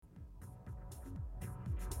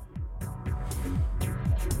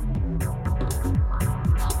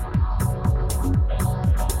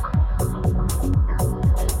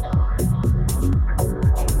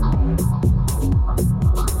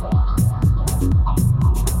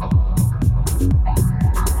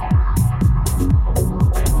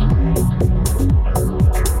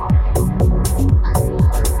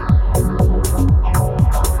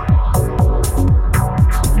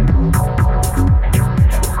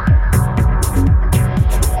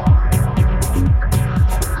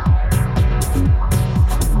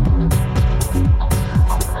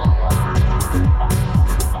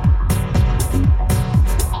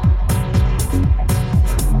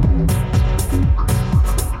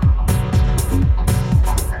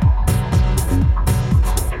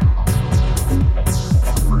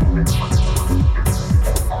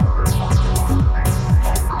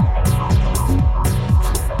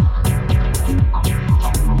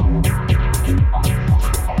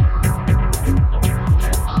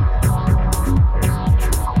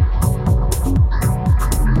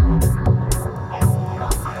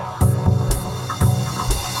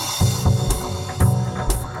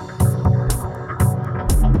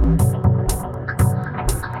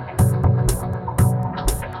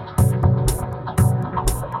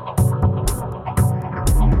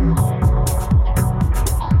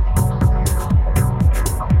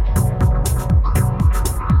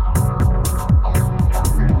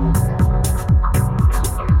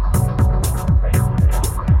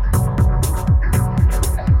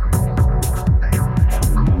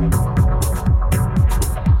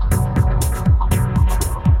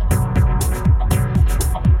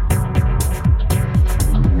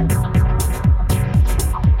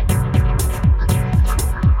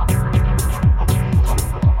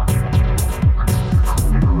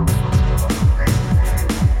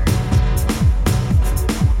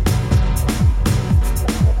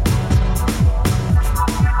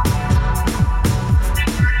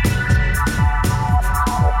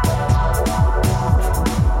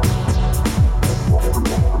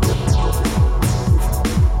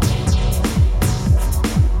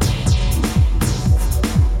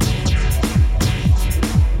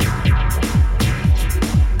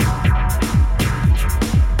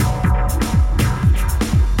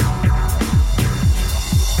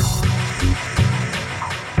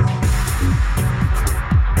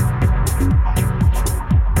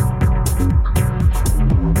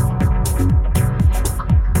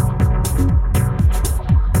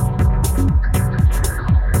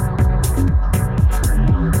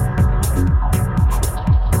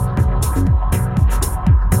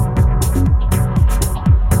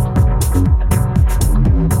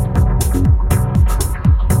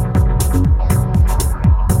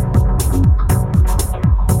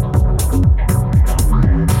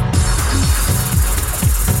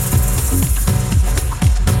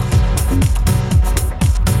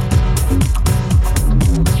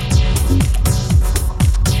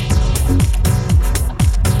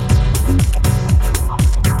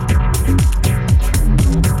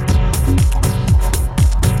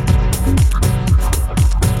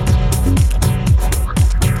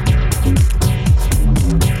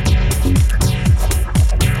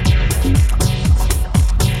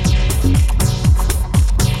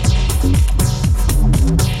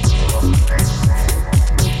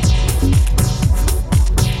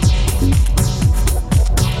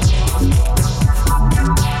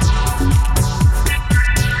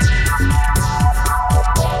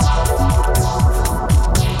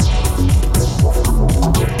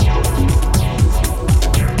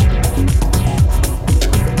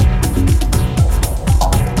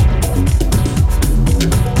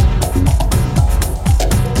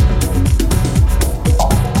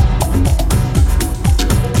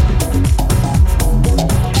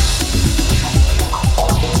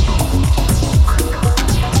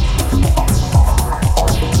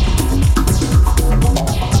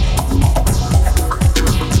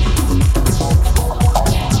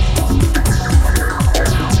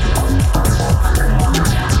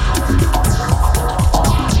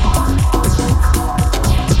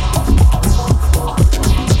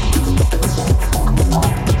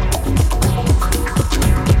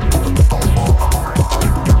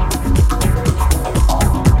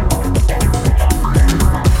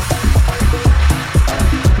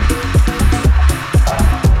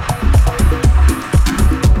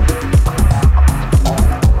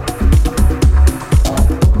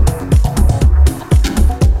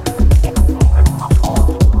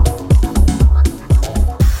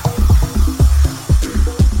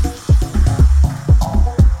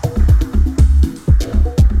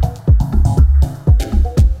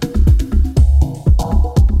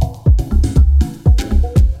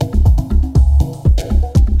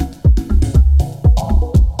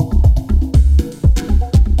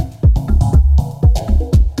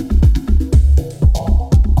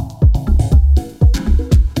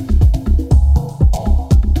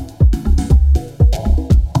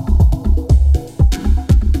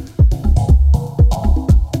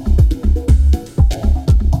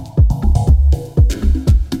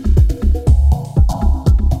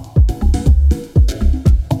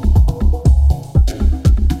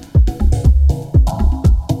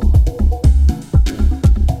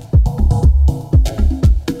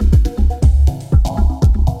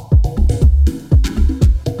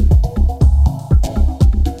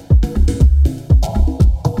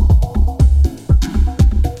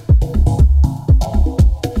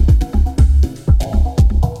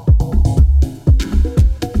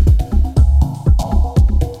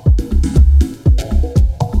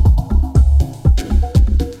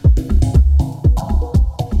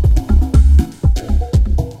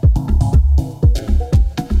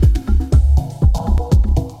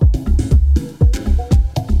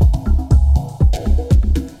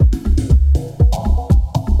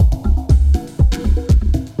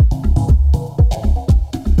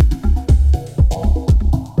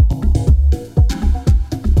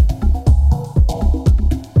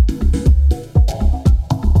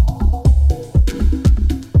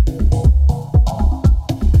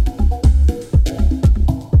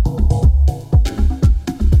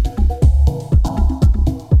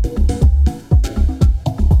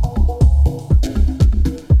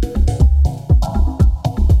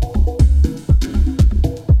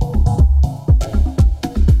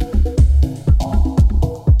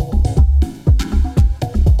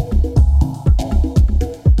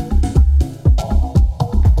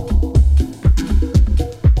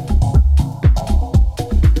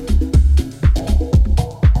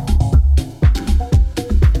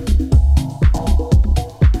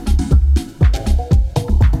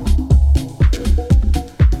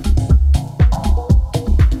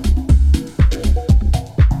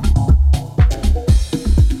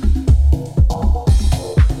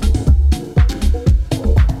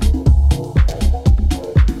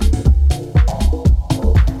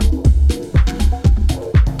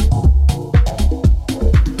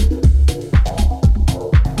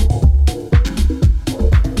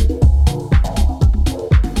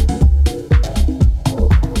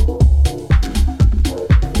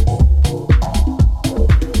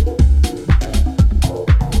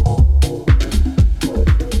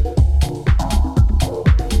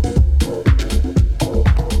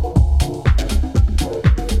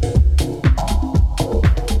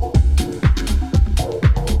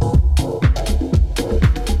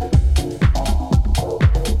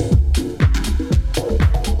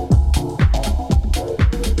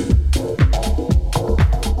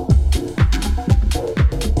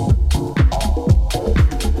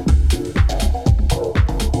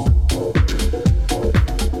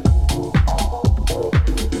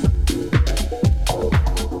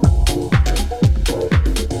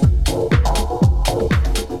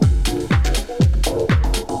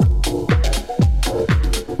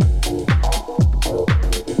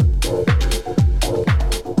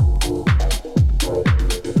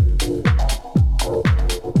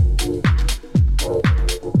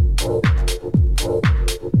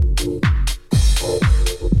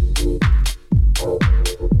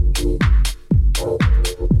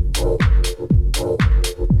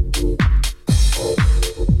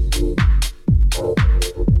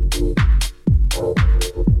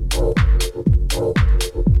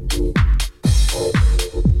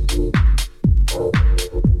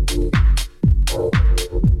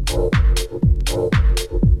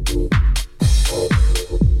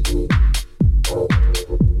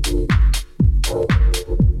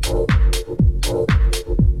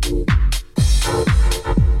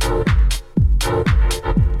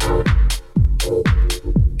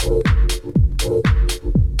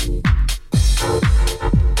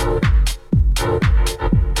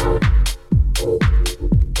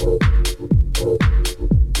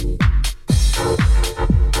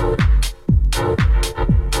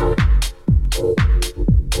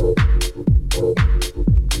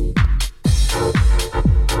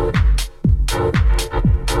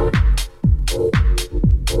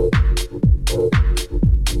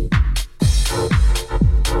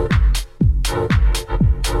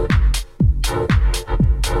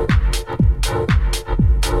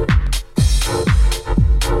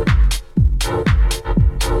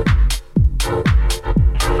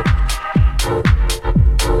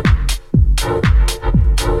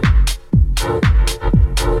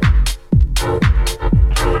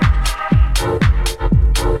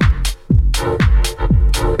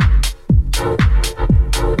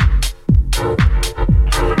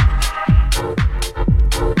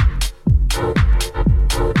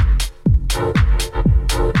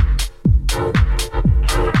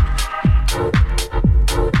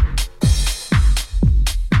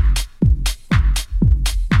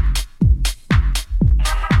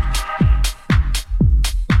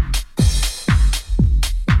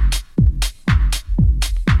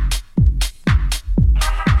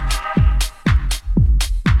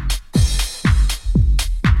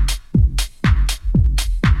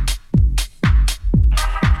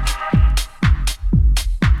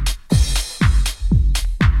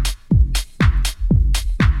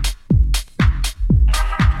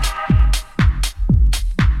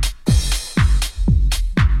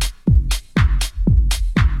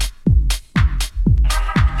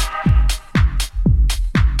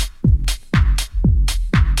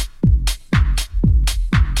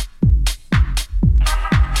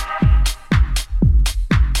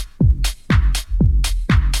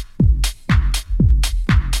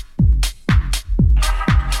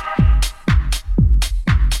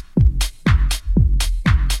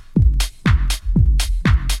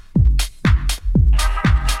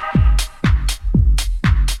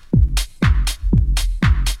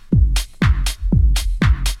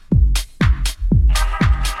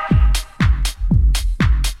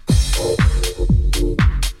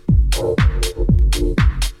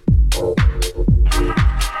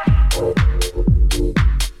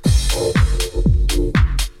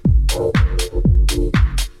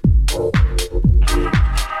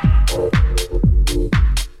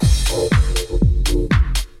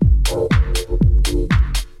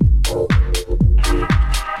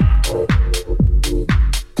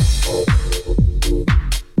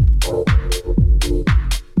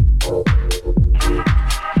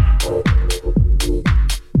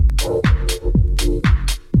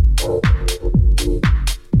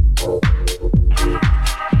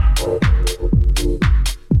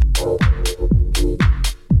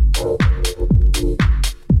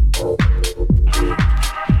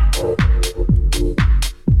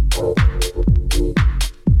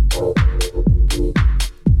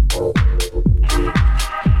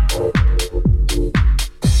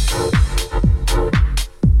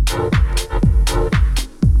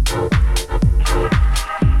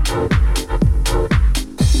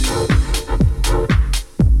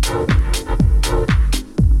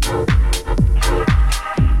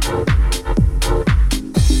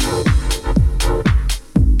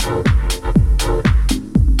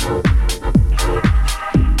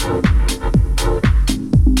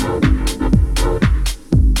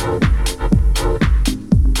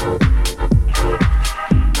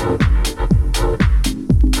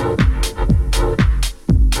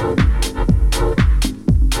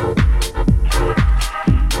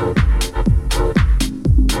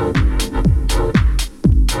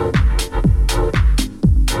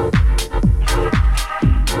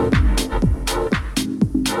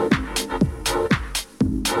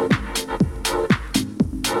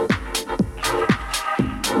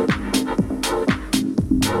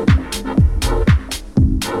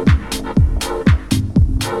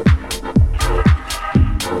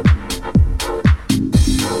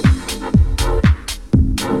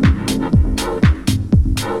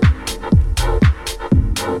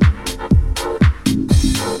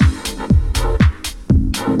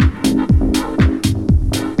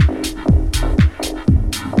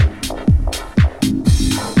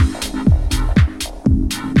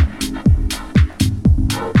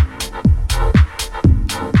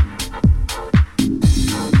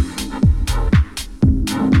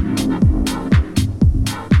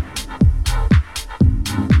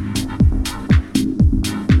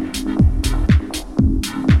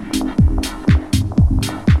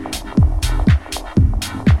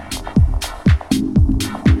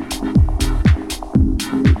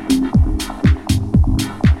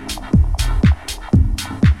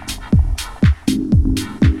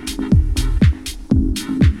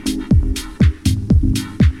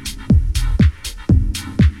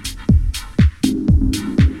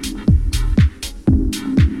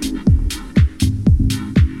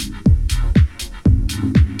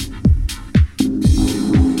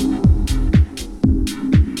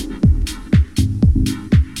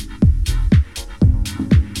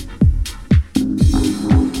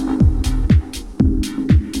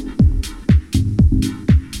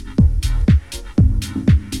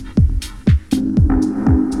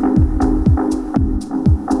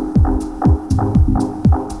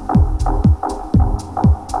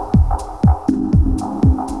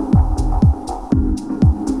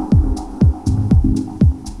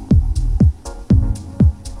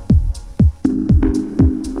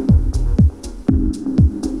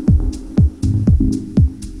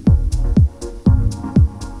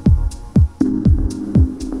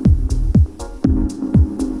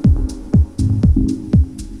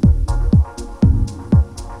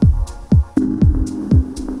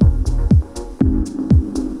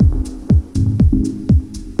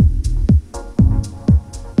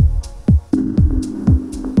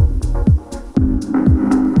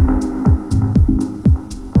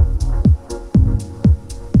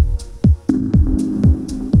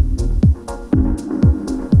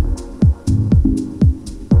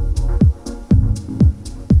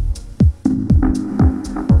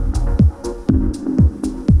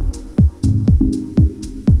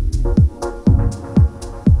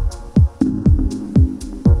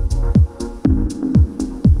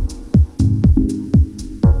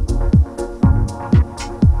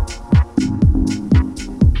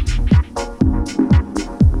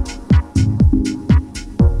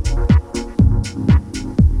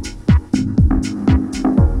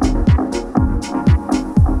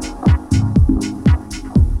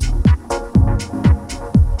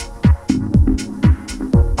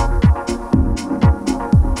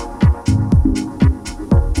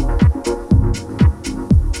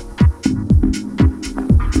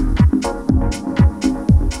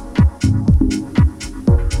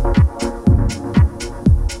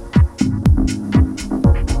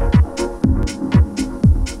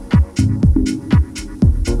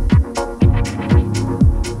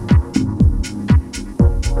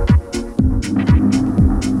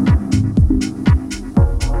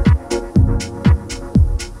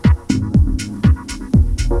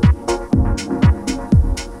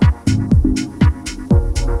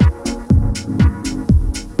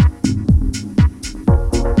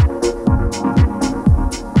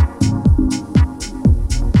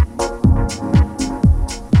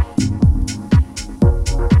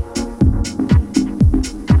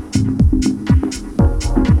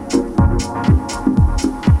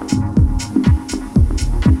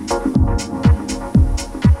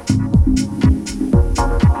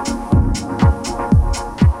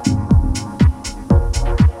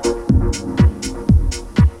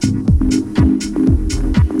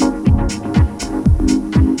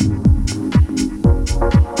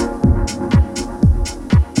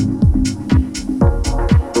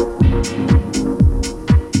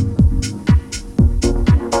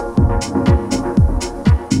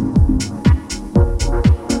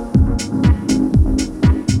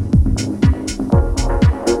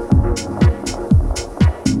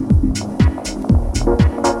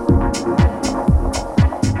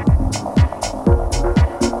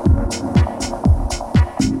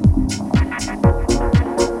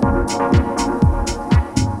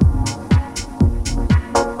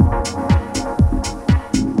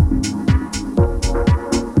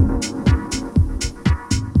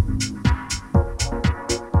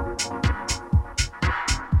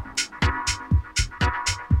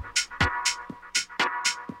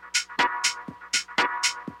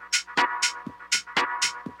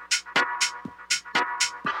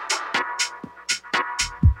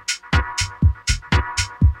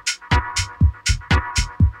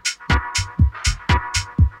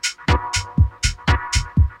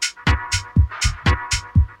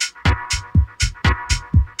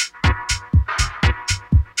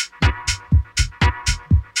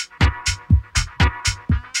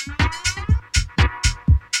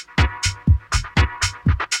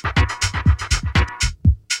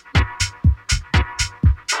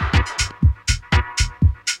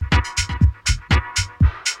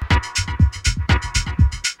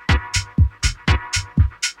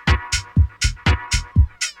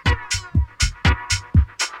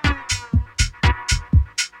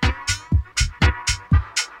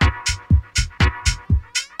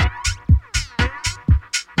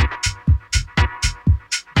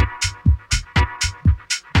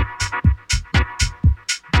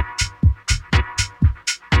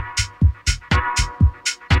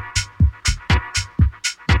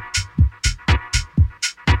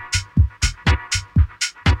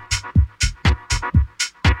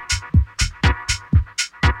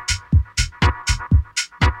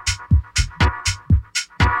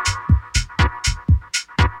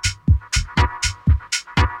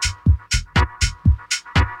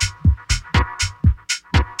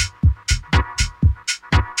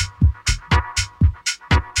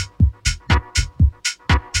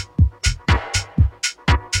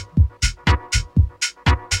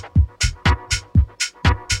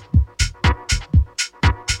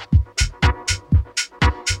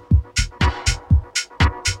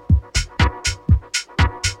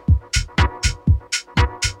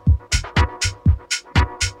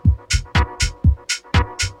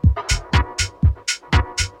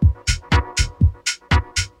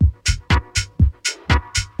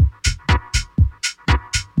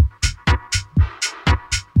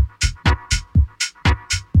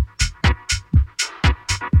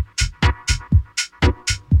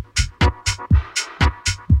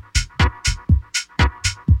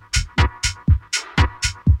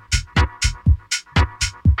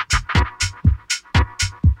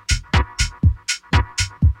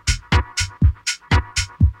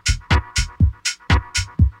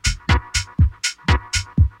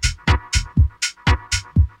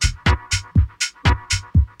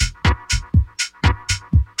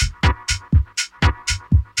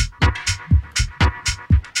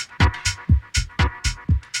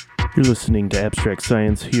You're listening to Abstract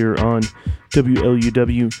Science here on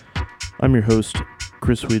WLUW. I'm your host,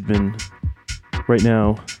 Chris Widman. Right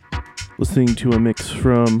now, listening to a mix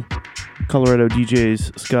from Colorado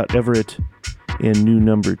DJs Scott Everett and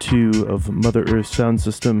newnumbertwo of Mother Earth Sound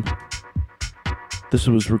System. This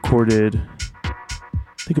was recorded, I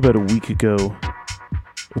think about a week ago,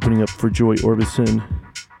 opening up for Joy Orbison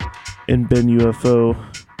and Ben UFO.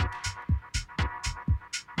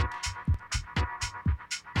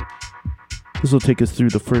 This will take us through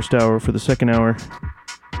the first hour. For the second hour,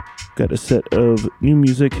 got a set of new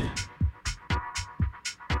music. Going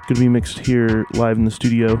to be mixed here live in the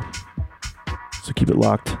studio, so keep it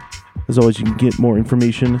locked. As always, you can get more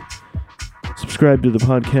information, subscribe to the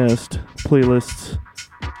podcast, playlists,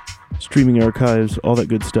 streaming archives, all that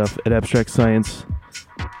good stuff at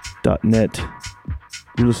abstractscience.net.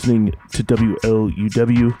 You're listening to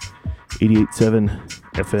WLUW 88.7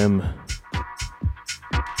 FM.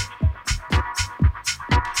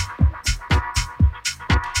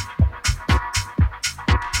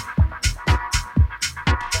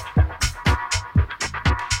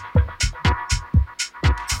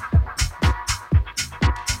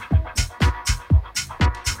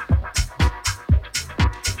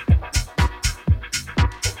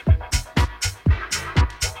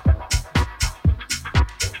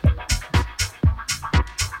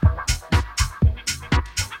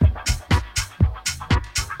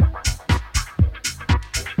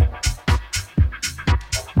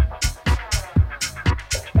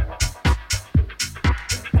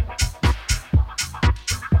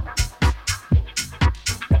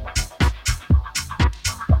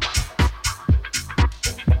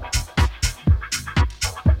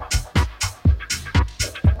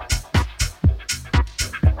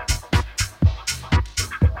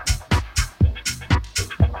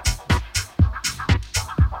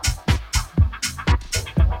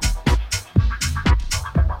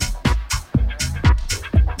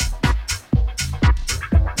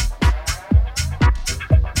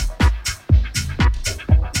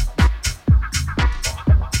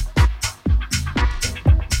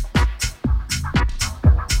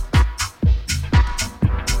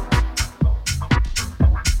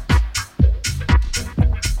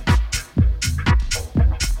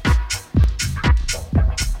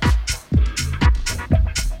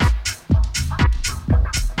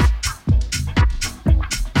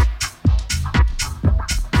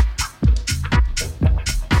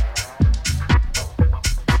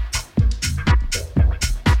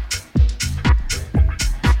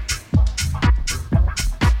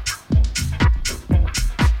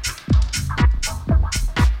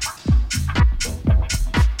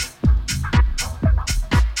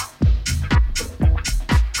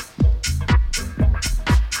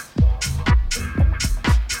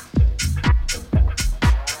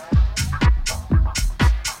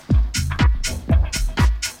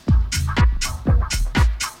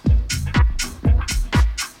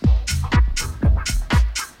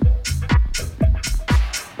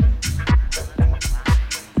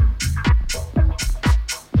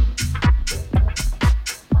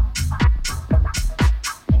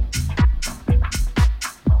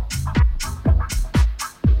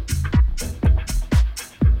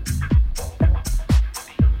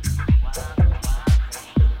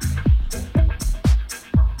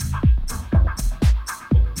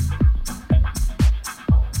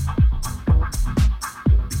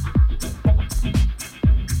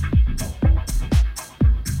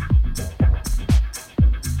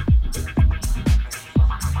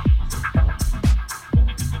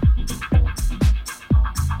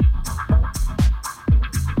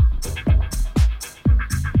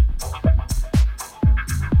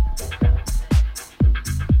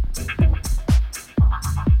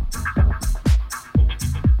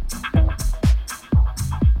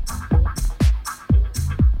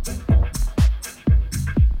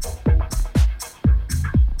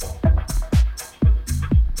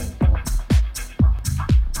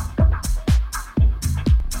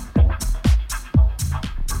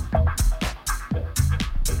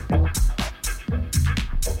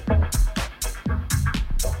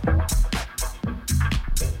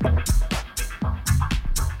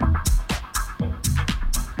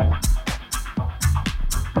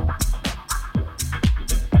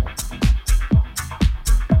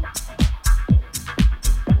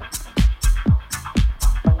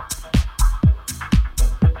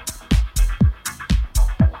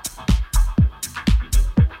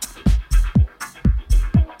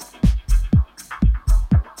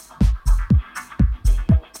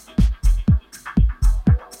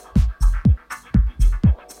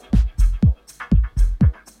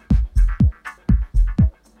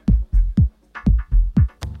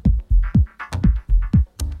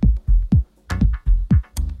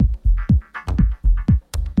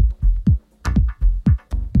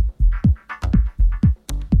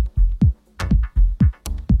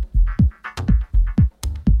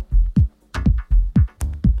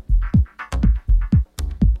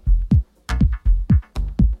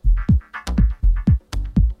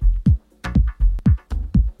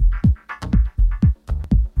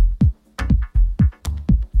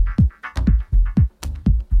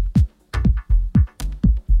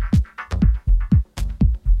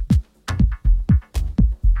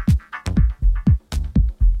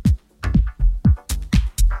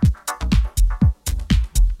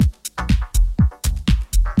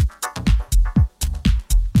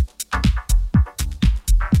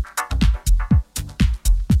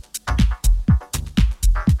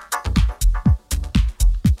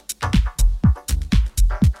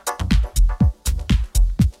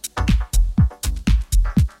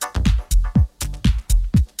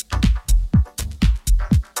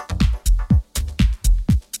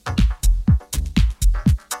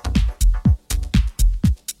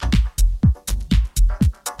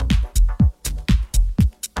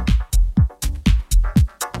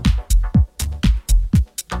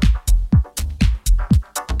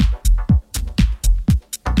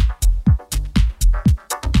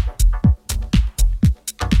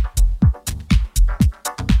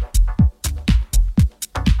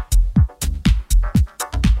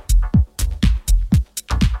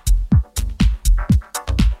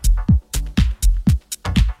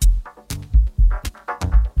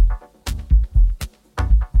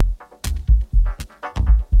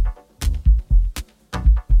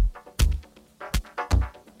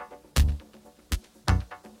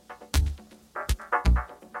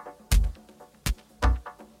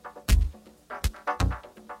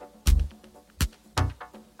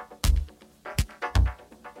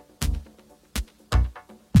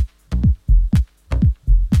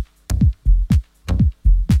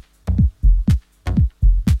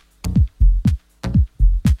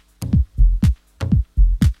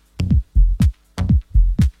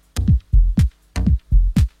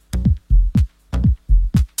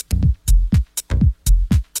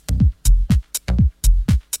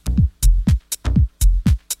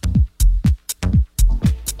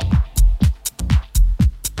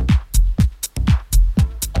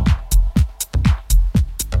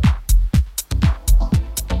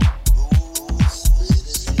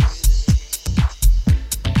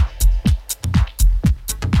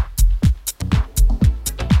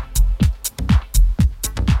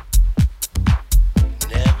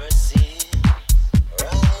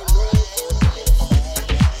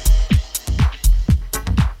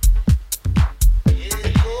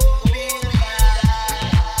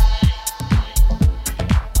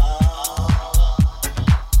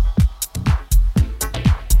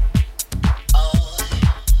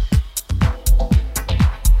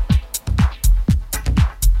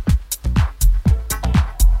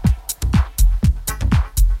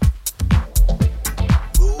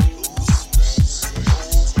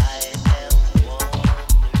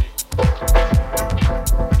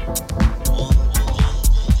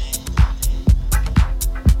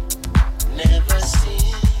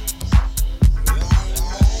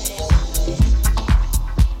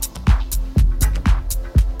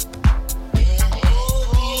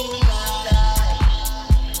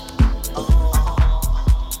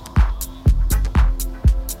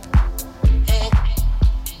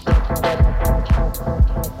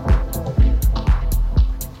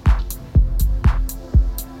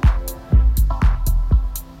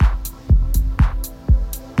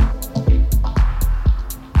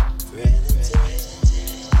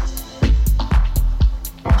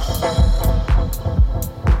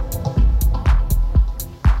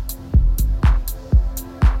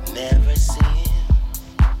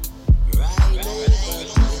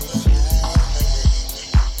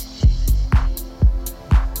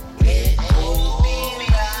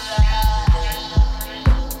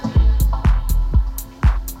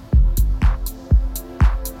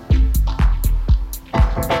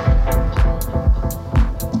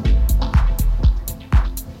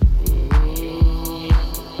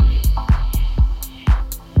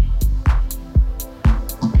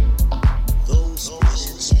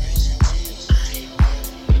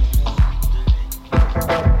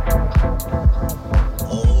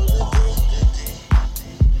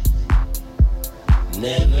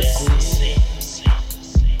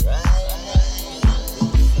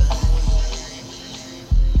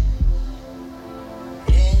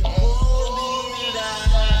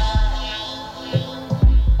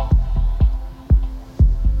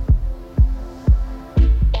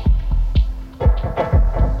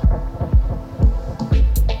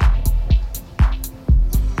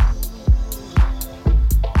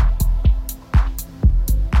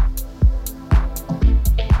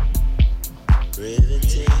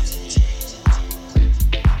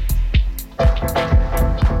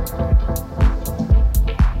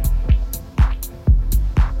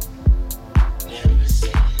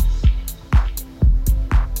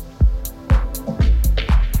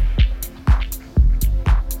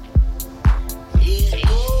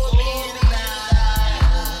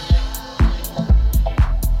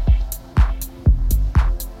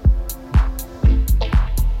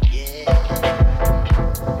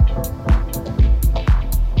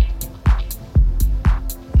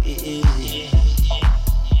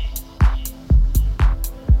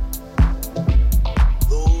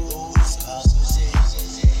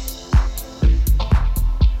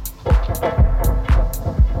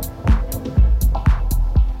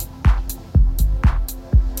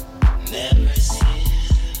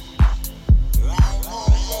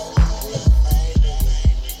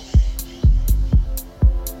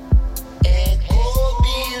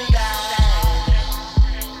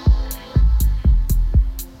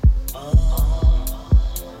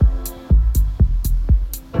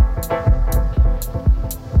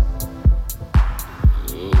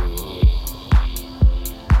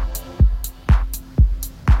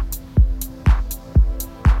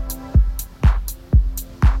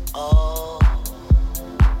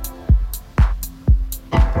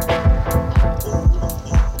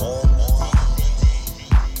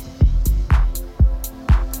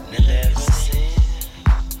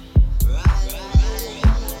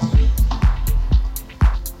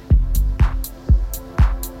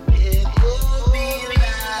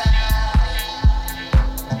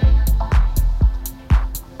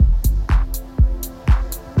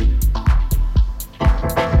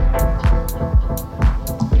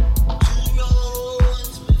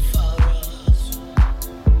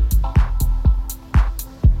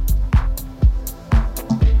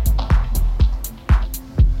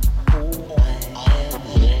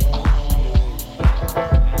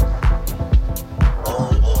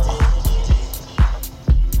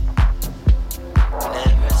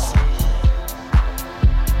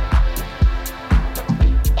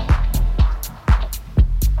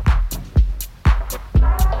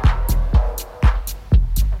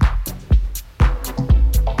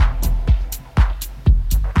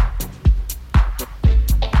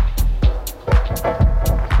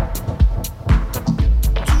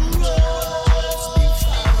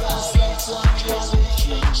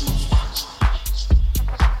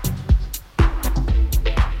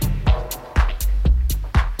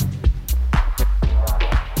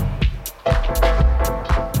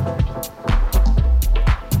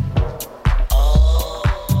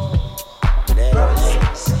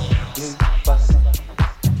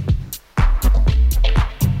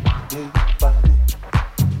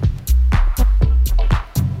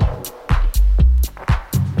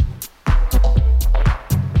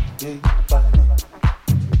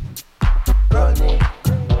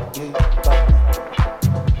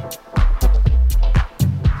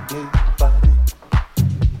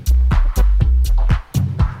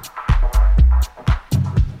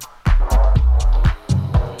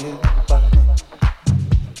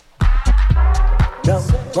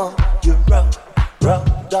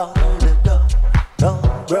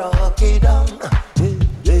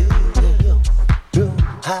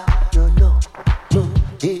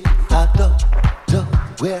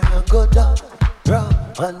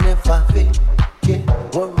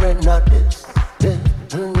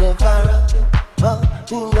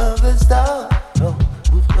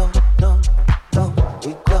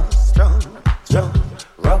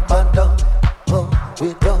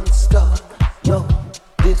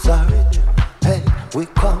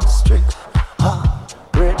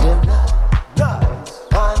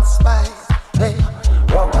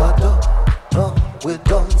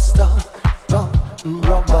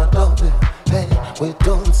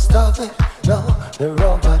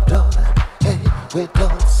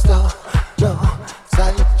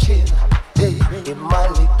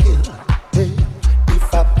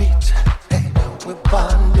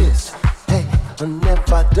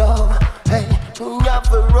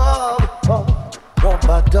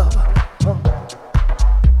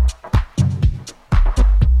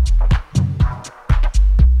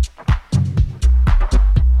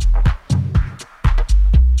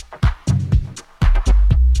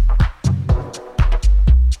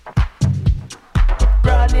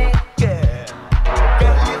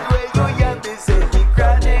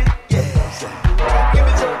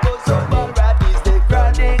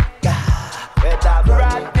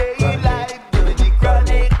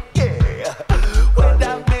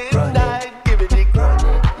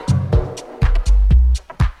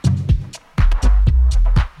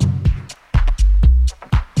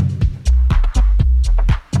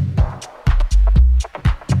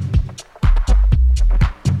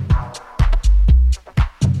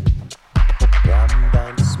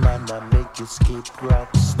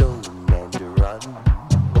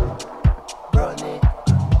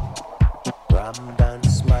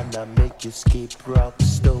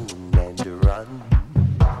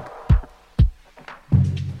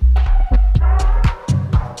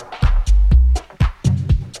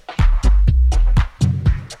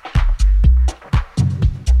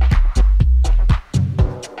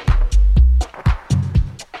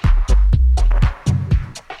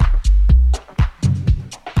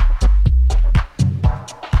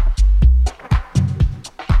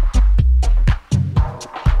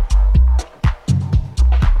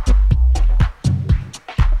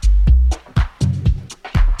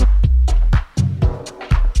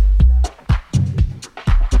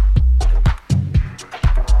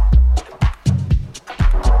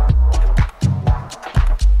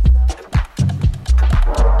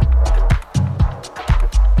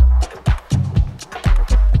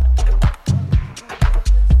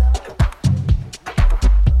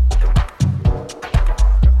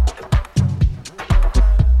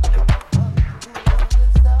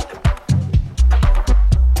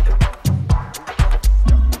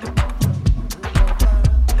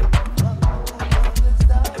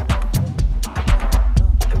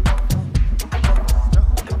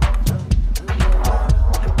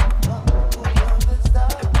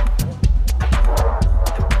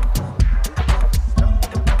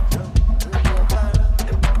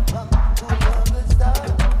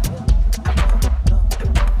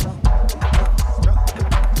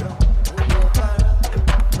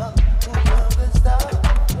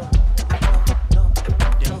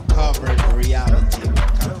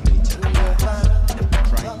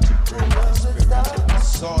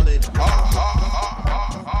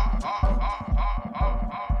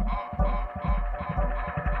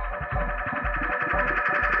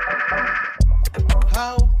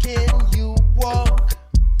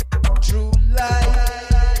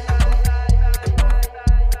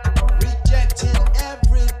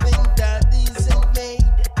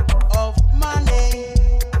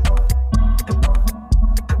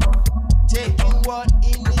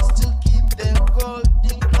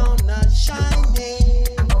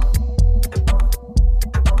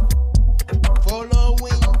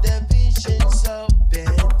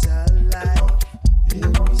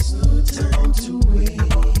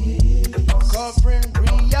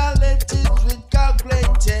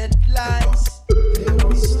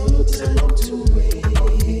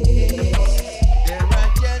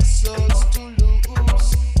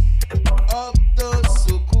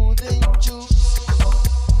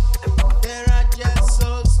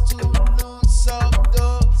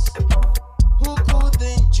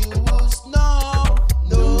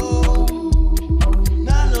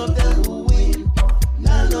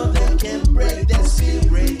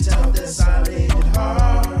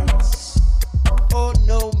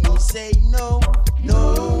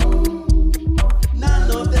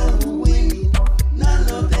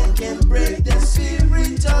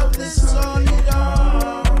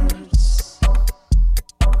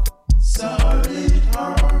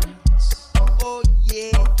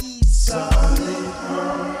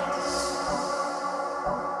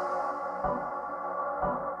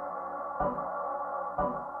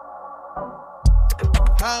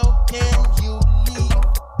 How can you live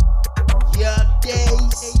your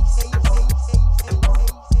days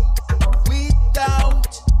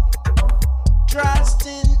without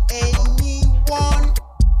trusting anyone?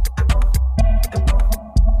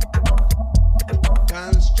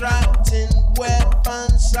 Constructing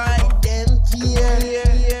weapons, hide them here.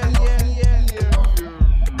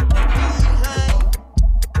 Behind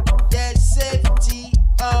the safety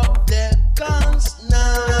of the guns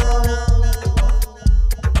now.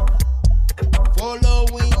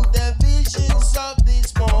 Following the visions of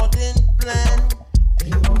this modern plan.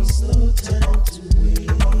 There is no time to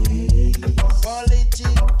waste.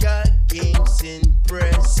 Political games in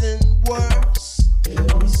present works.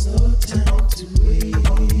 There is no time to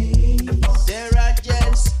waste. There are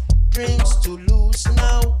just dreams to lose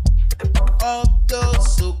now of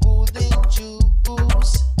those who couldn't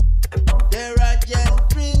choose. There are just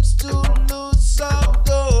dreams to lose of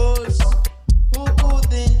those who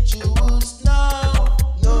couldn't choose now.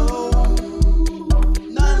 No,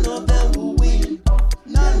 none of them will win.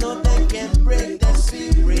 None of them can break the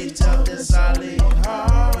spirit of the solid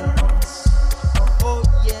hearts. Oh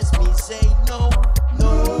yes, me say no,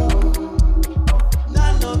 no.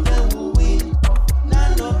 None of them will win.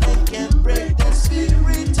 None of them can break the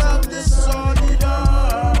spirit of the solid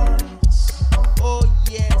hearts. Oh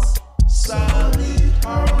yes, solid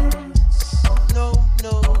hearts. No,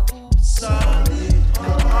 no, solid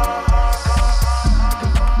hearts.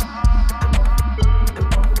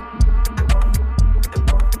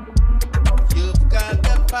 You've got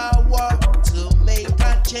the power to make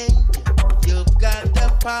a change. You've got the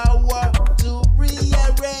power to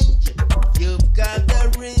rearrange. You've got the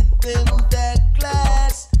rhythm, the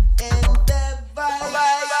class, and the vibe.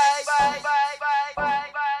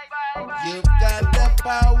 You've got the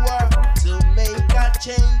power to make a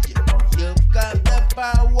change. You've got the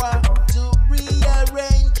power to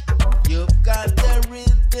rearrange. You've got the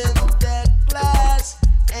rhythm, the class,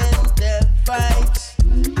 and the vibes.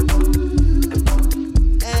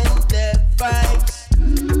 And the vibes.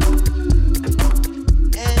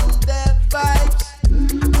 And the vibes.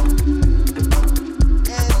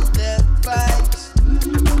 And the vibes.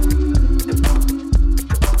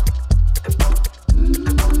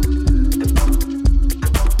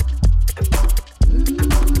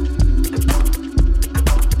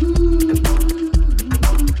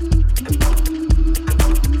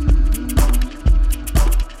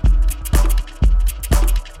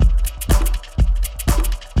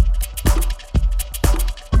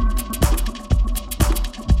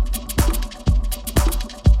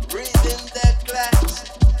 Rhythm, the claps,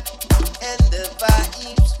 and the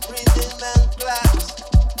vibes. Rhythm and claps,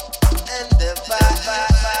 and the vibes.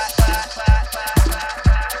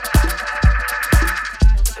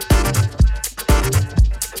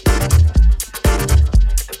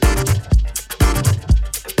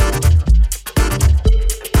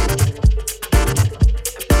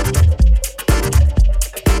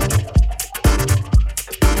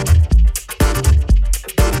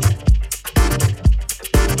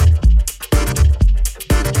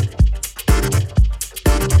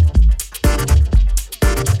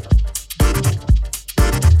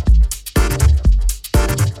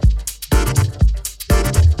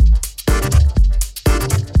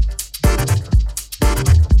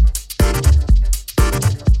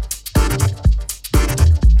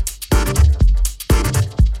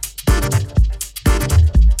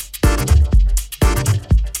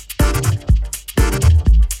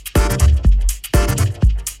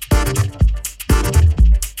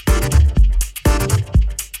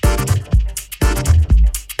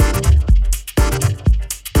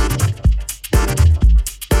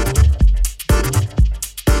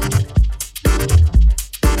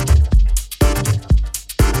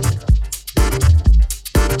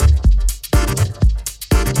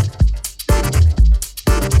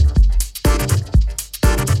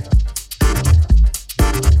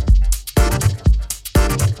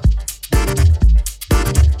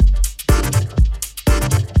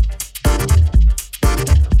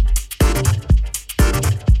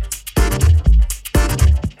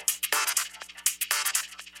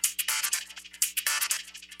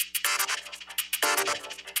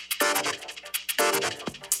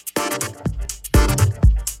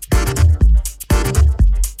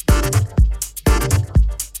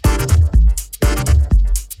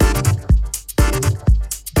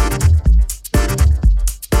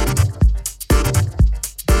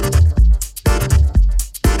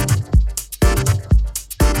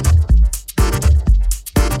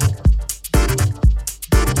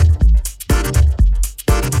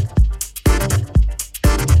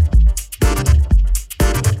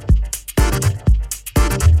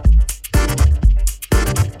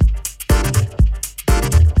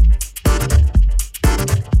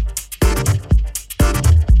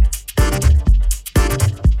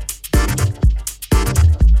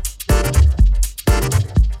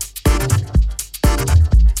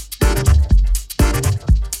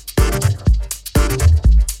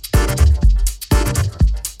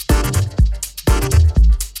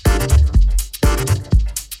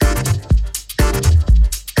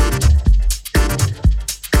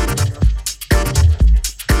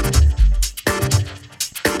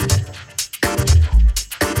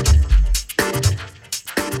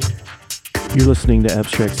 listening to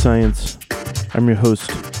Abstract Science. I'm your host,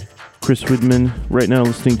 Chris Widman. Right now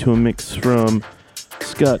listening to a mix from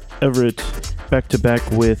Scott Everett, back to back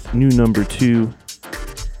with newnumbertwo,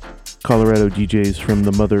 Colorado DJs from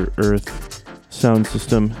the Mother Earth sound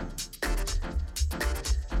system.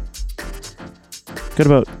 Got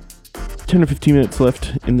about 10 or 15 minutes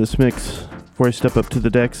left in this mix before I step up to the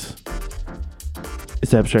decks.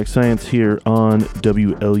 It's Abstract Science here on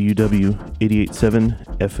WLUW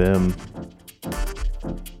 88.7 FM.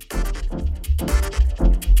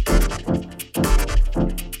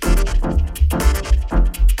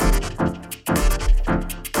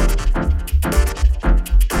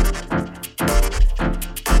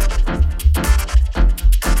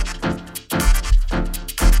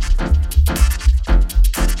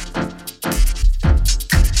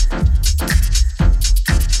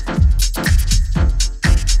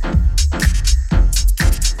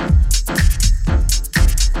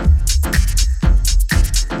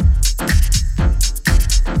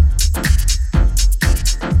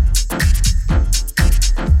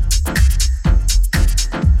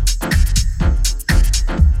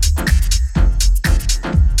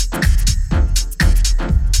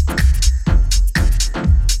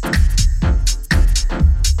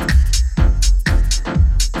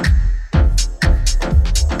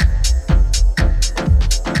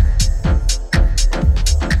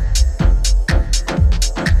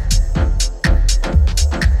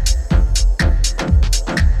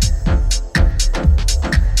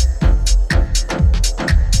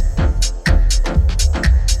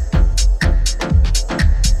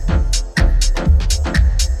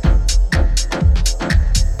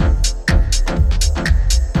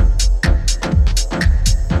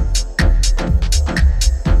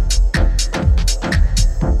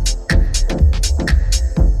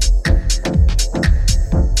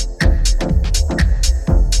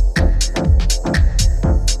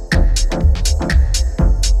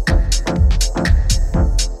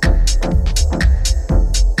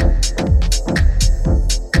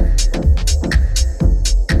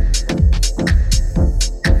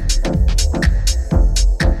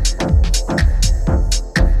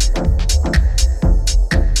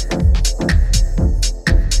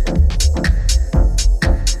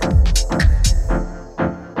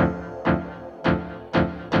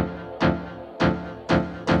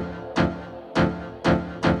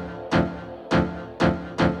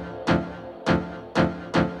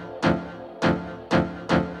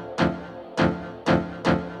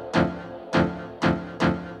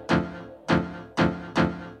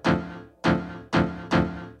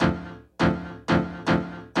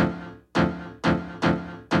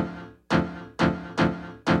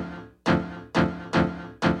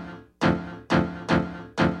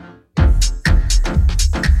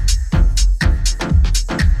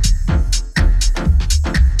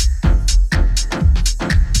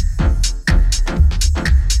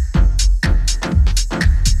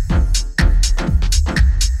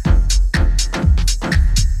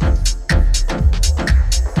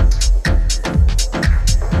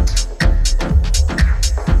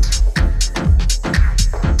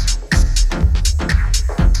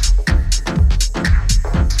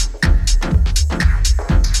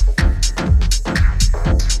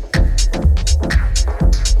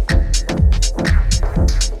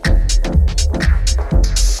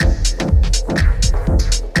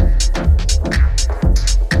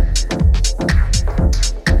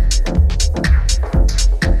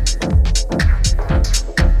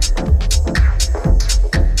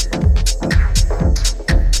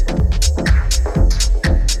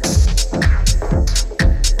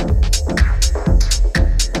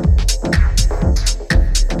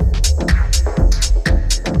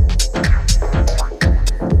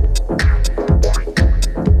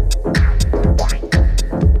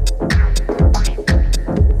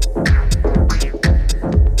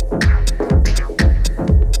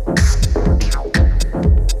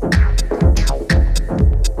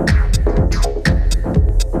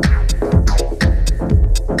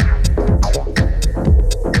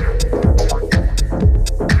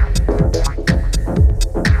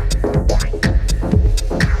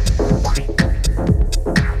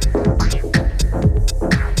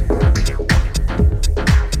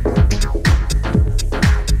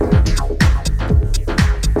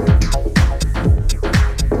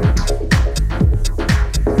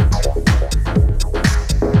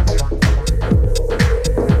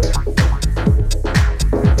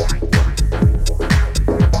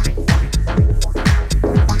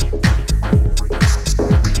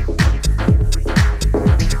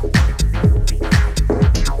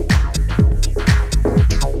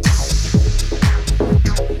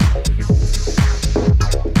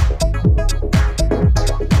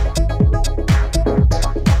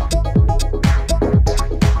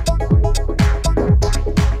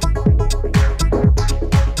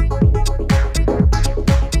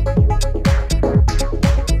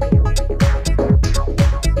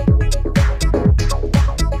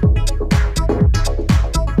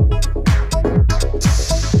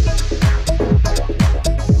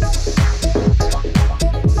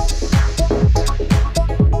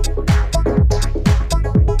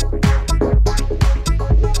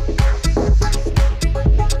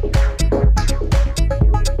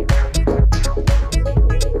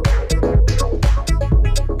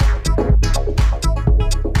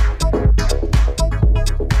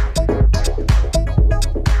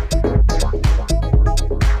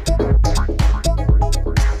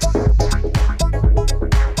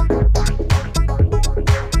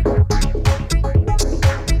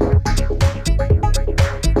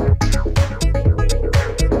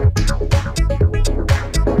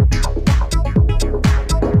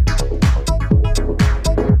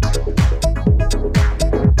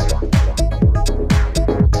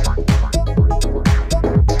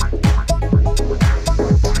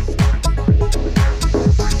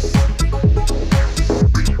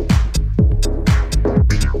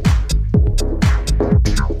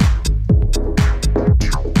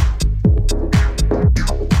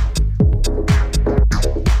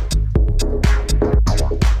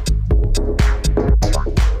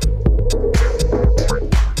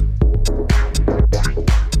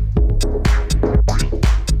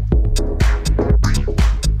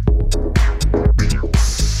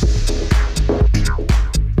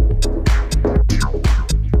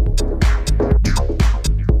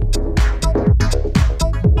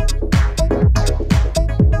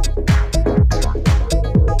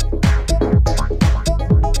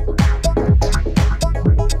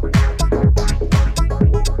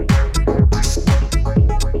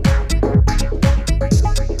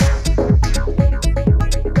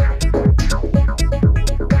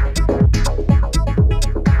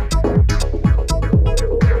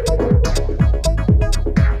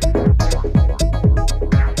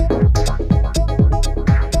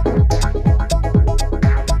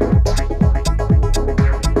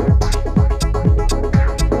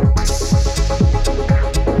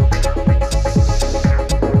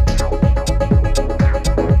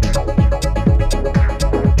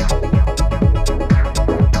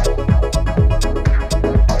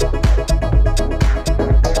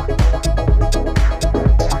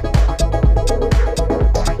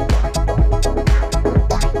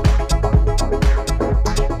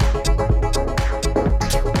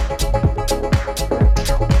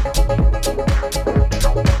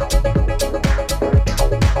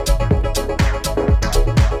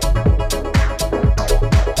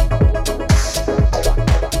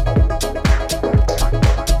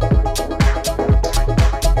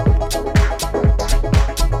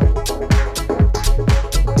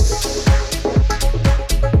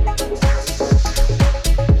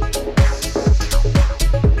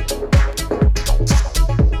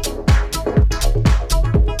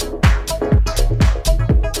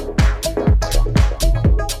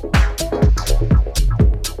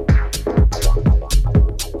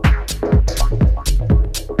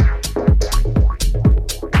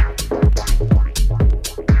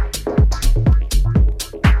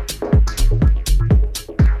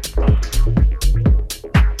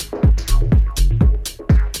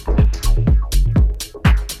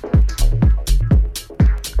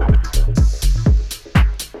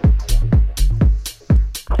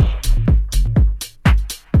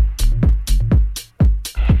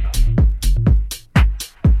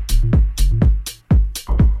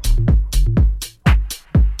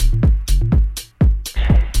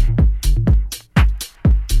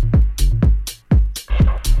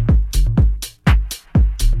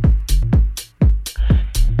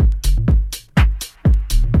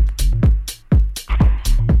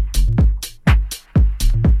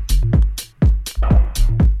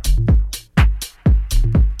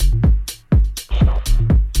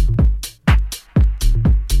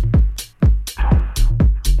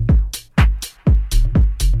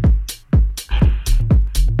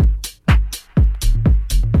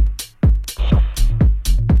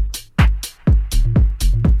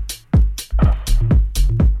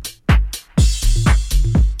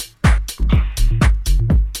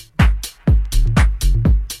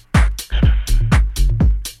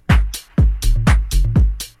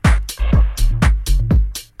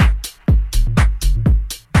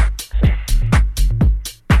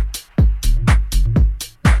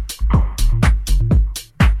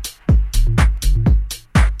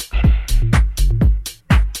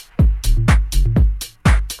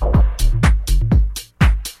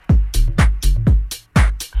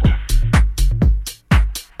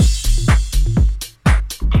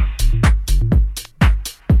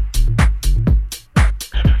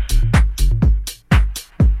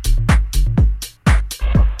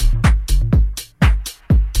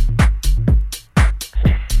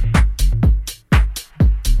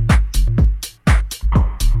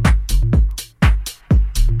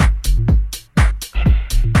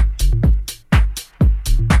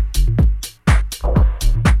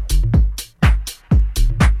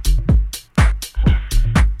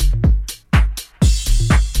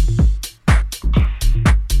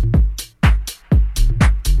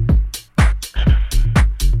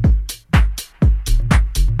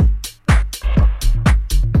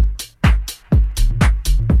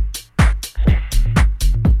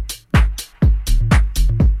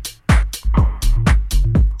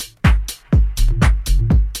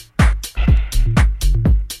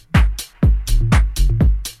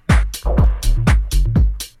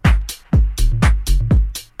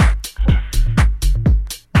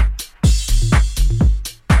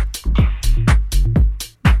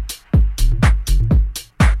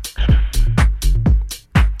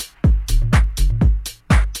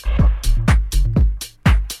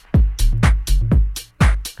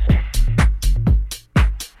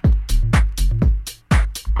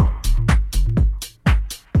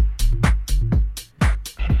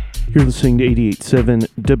 You're listening to 88.7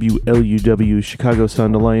 WLUW Chicago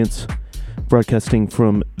Sound Alliance, broadcasting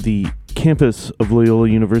from the campus of Loyola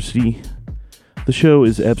University. The show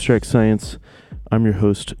is Abstract Science. I'm your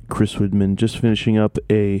host, Chris Widman, just finishing up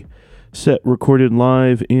a set recorded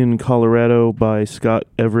live in Colorado by Scott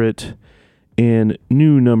Everett and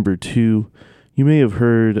newnumbertwo. You may have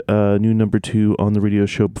heard newnumbertwo on the radio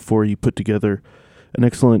show before. He put together an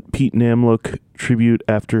excellent Pete Namlook tribute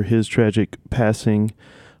after his tragic passing.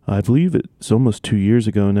 I believe it's almost 2 years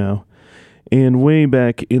ago now. And way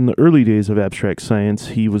back in the early days of Abstract Science,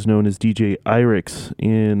 he was known as DJ Irix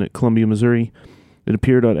in Columbia, Missouri. It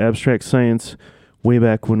appeared on Abstract Science way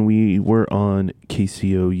back when we were on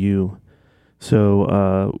KCOU.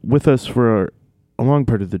 So with us for a long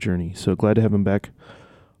part of the journey. So glad to have him back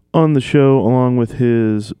on the show, along with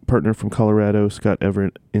his partner from Colorado, Scott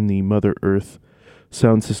Everett, in the Mother Earth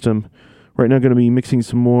sound system. Right now going to be mixing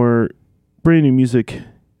some more brand new music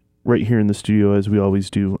right here in the studio, as we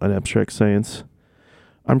always do on Abstract Science.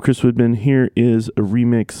 I'm Chris Widman. Here is a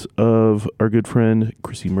remix of our good friend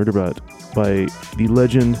Chrissy Murderbot by the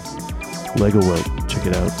legend Lego Welt. Check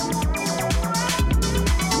it out.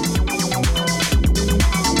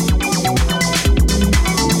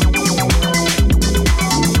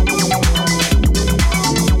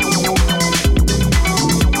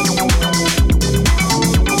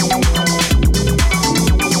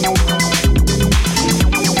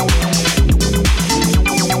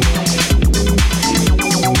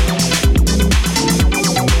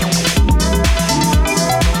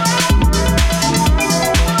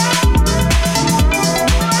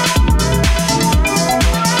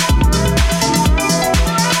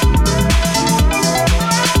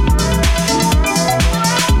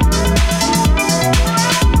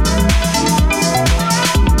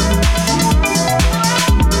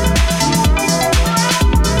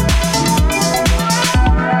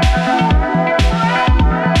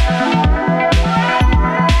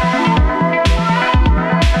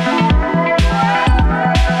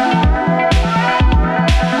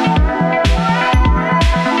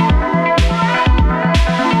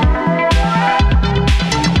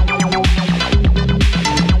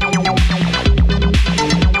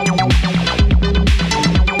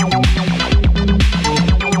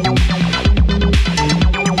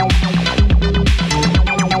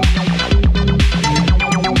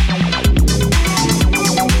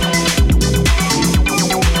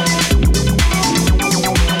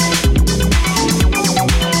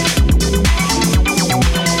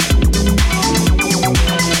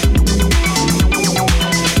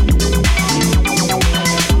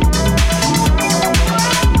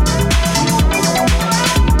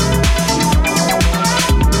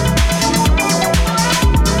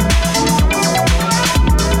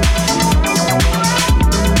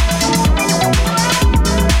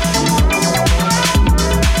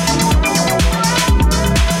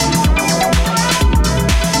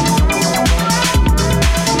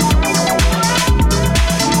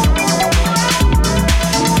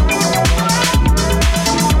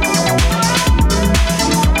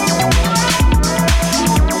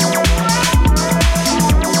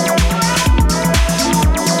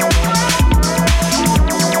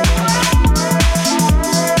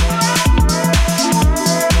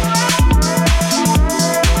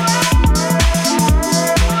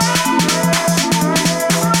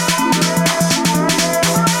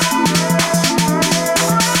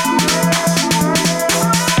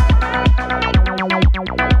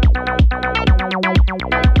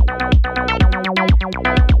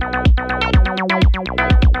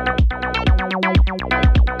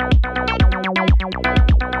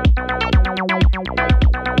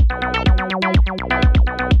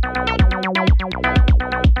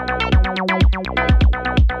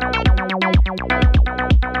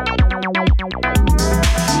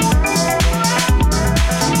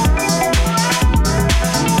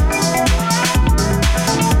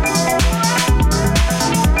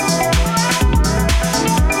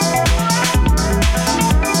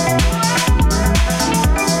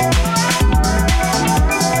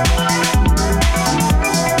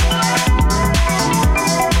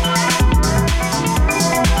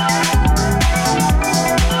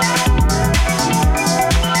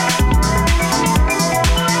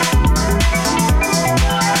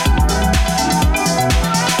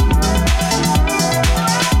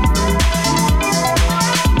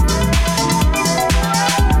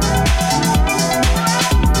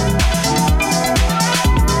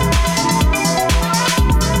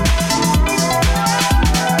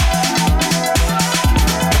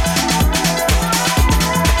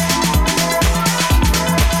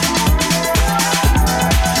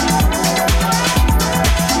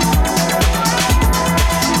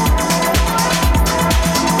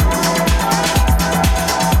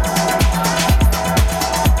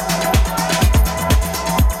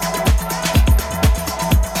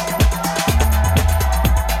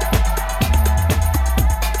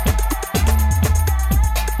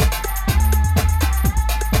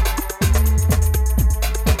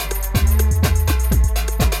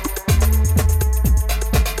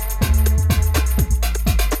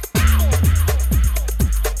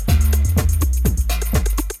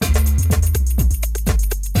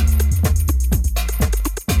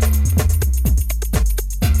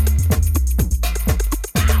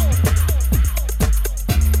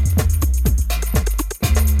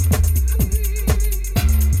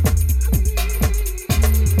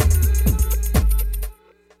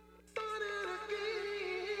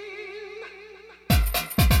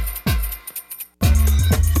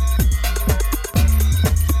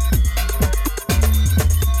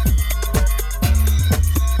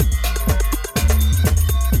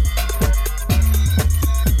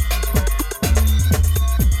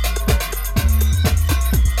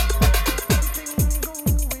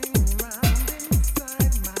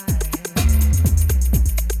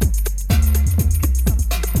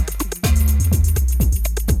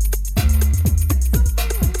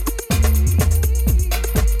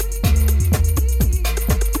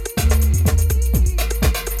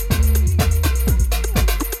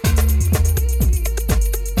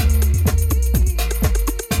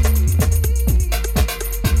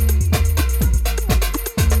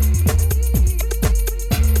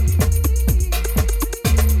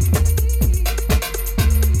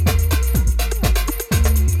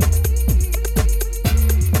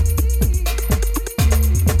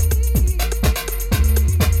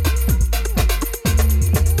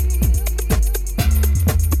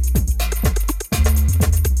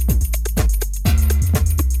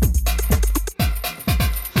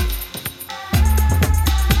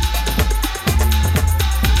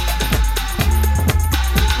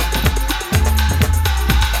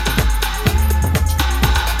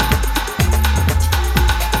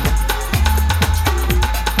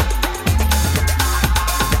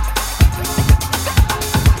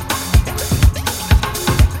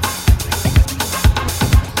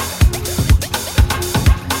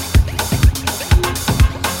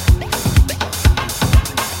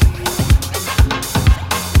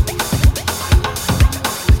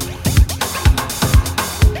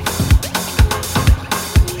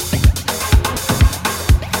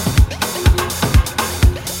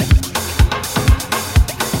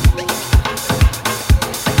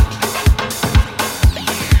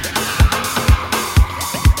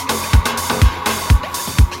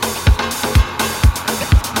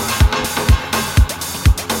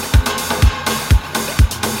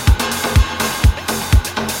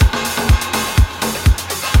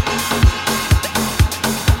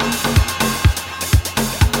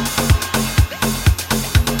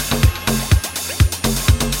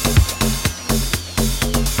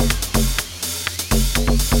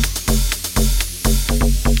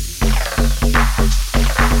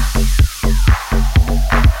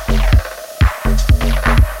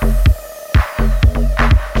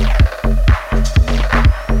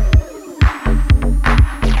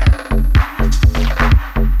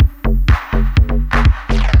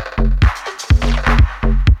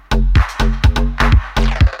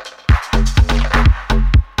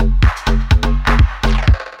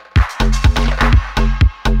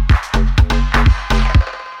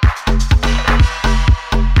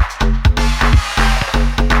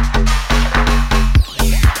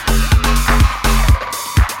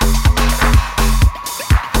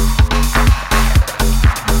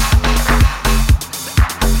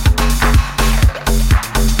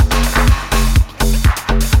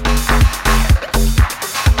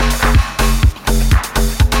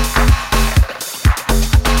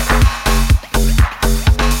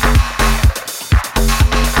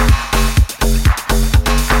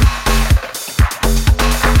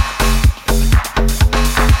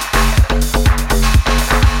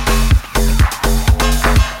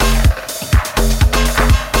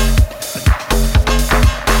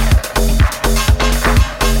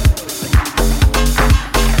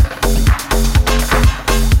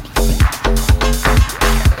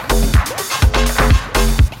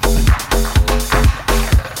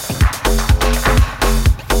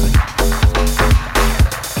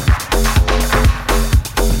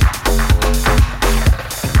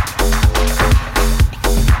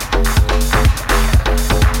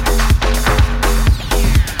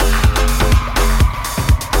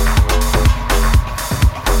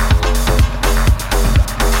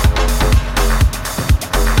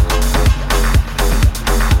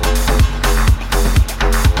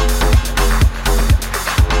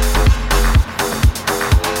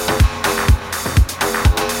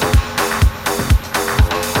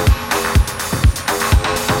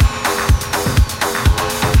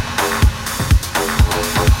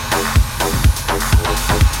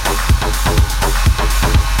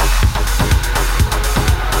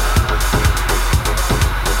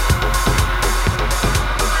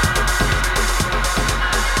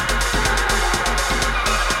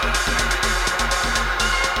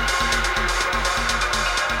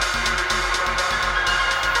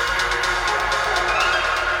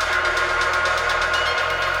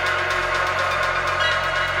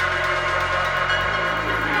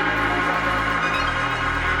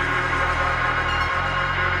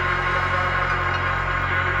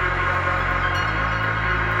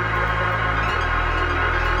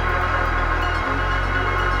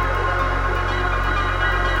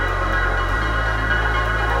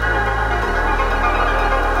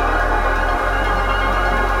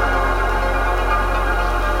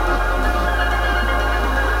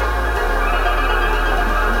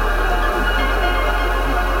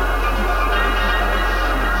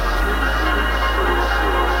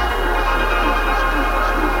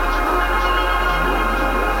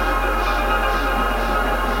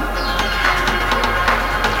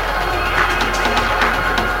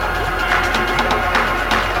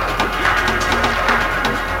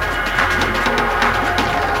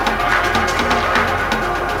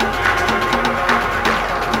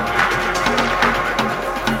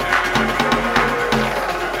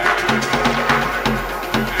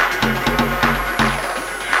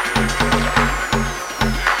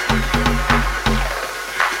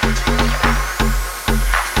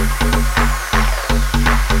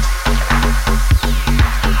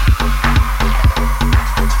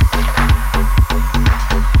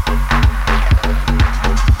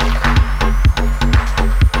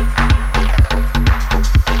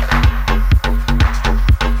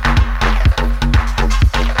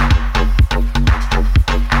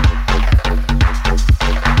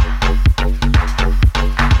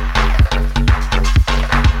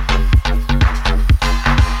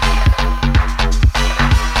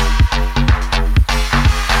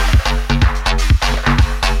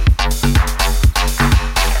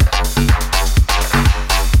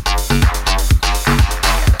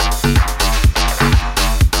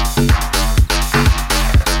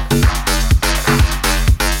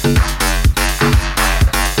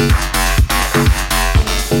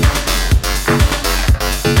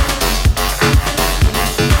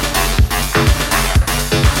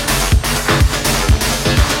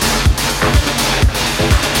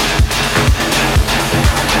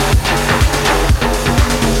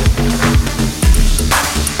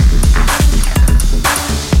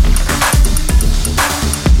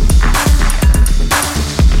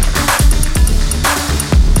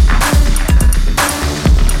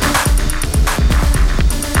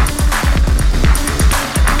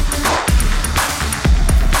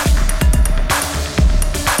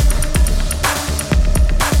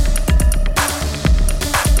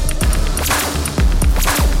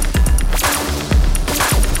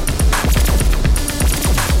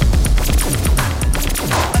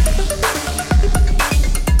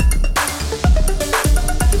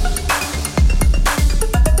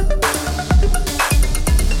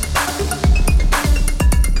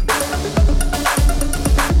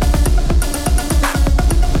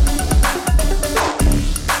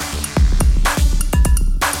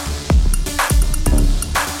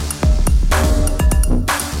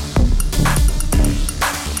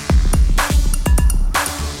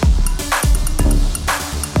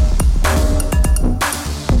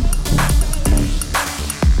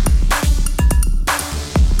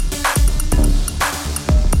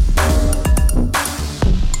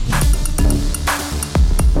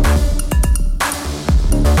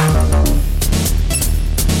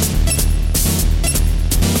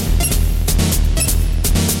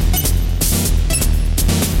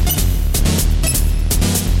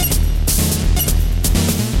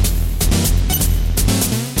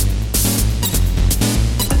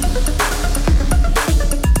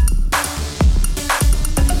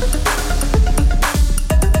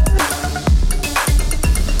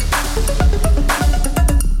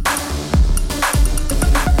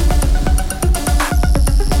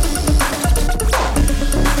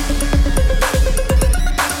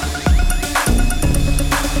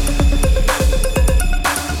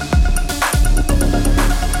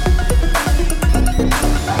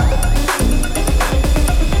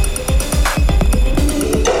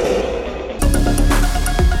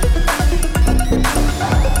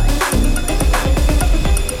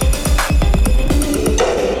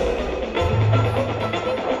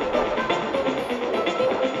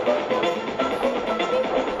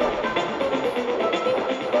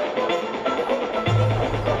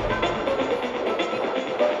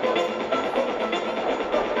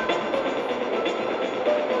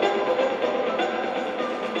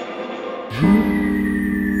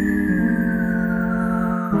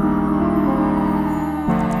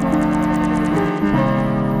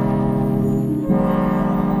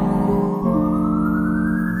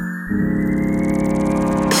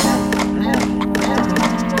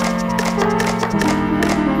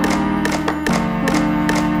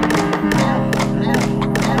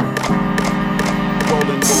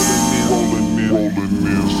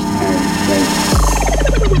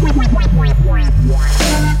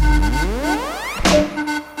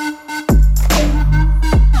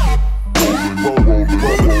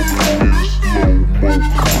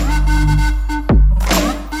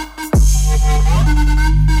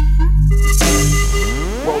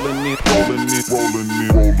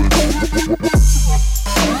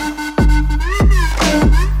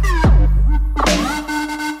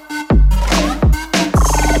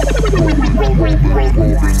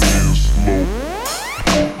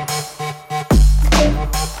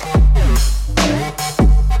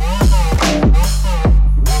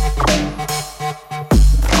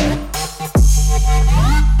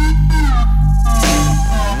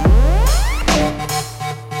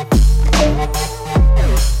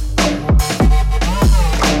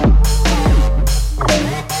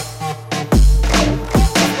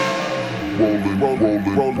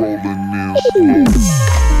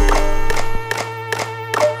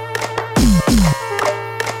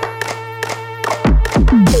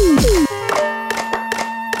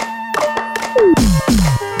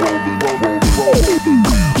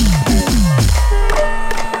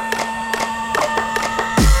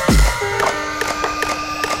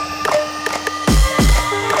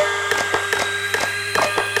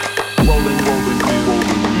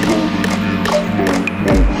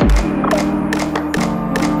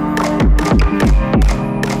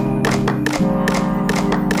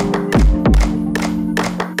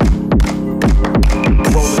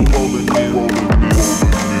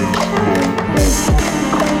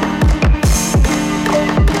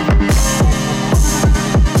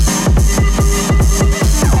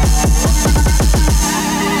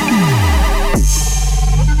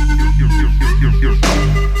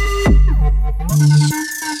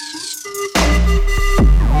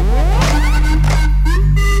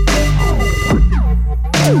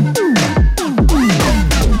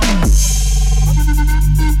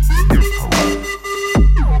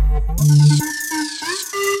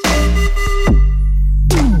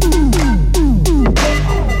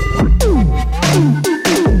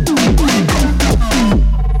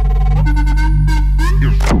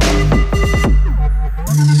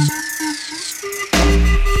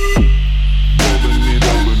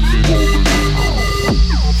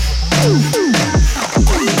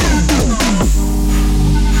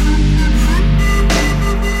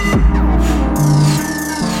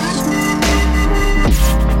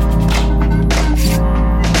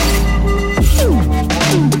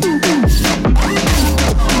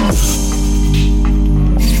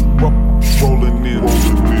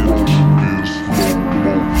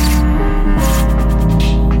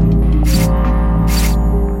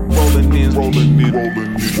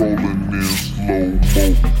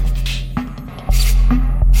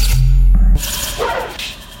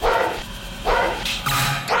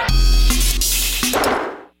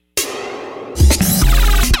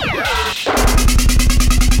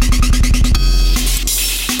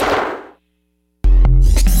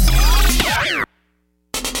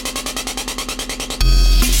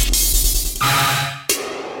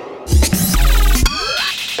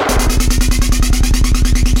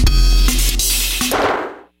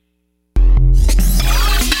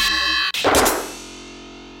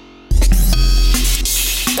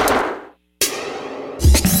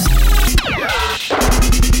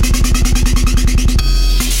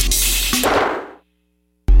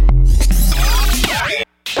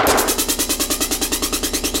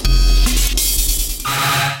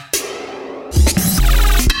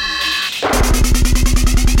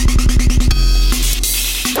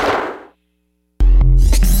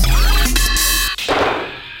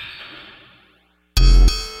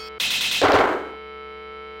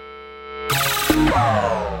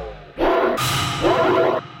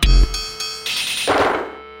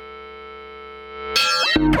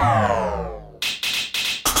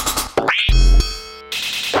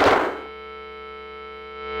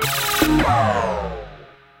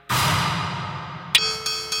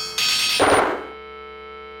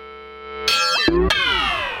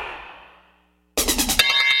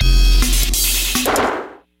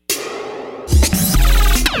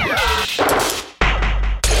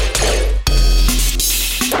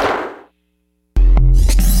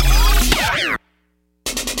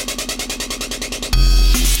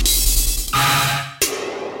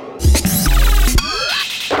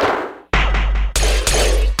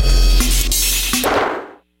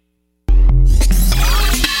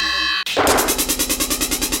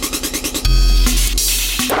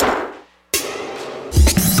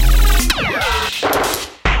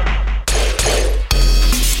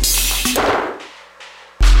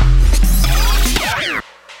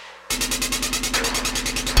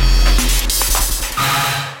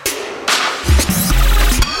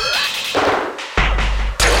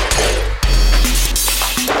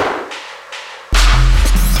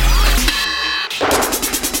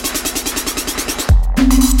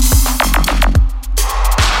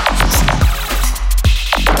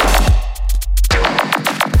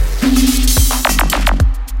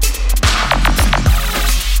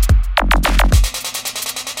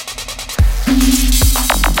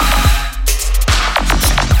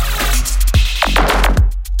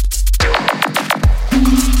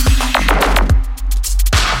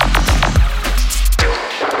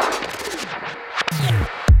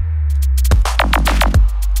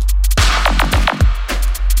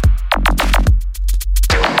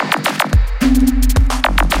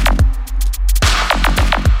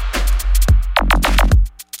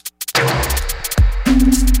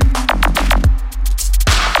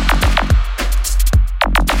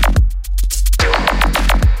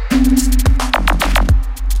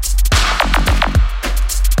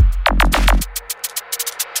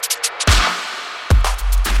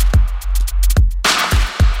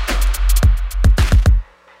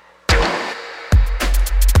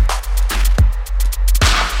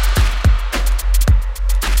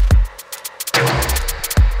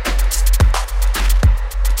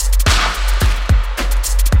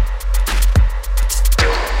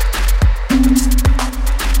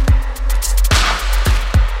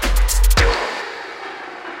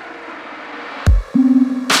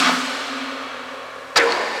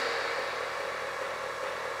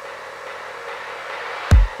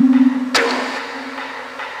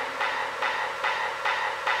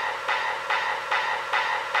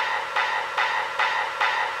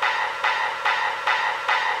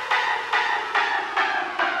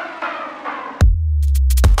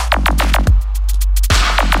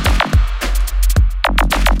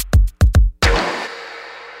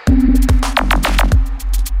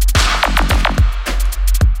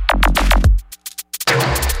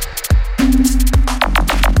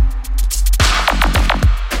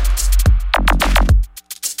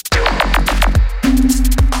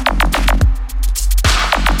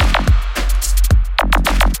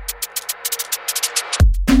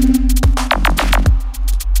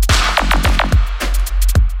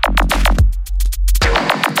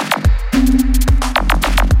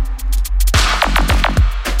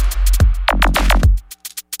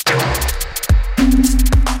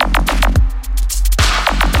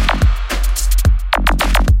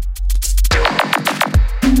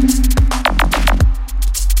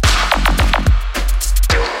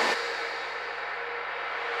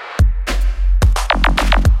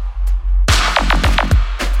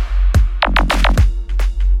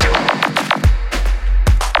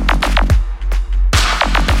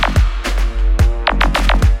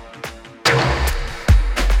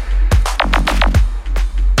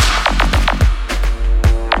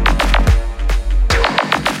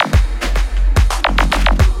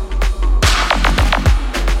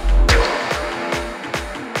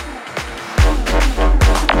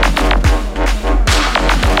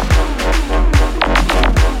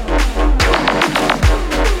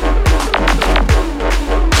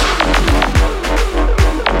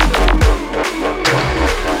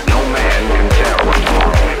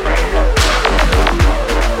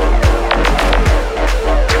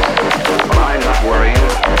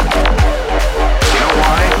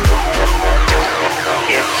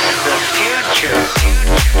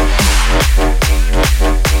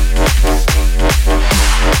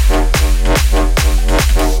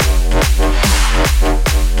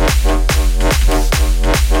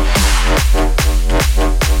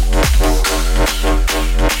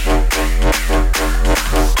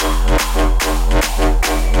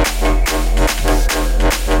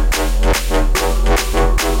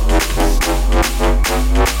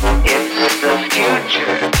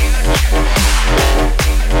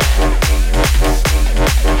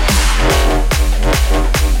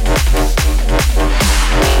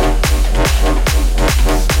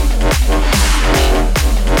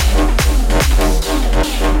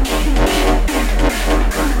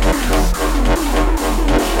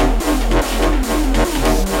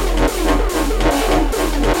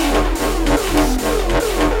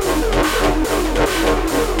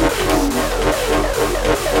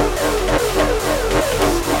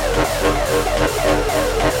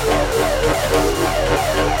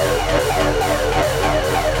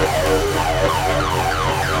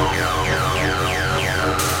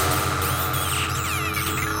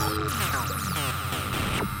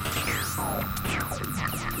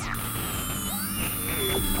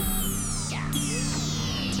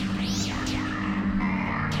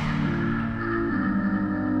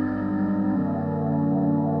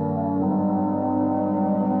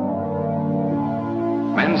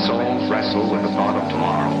 Men's souls wrestle with the thought of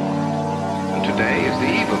tomorrow. And today is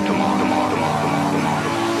the eve of tomorrow.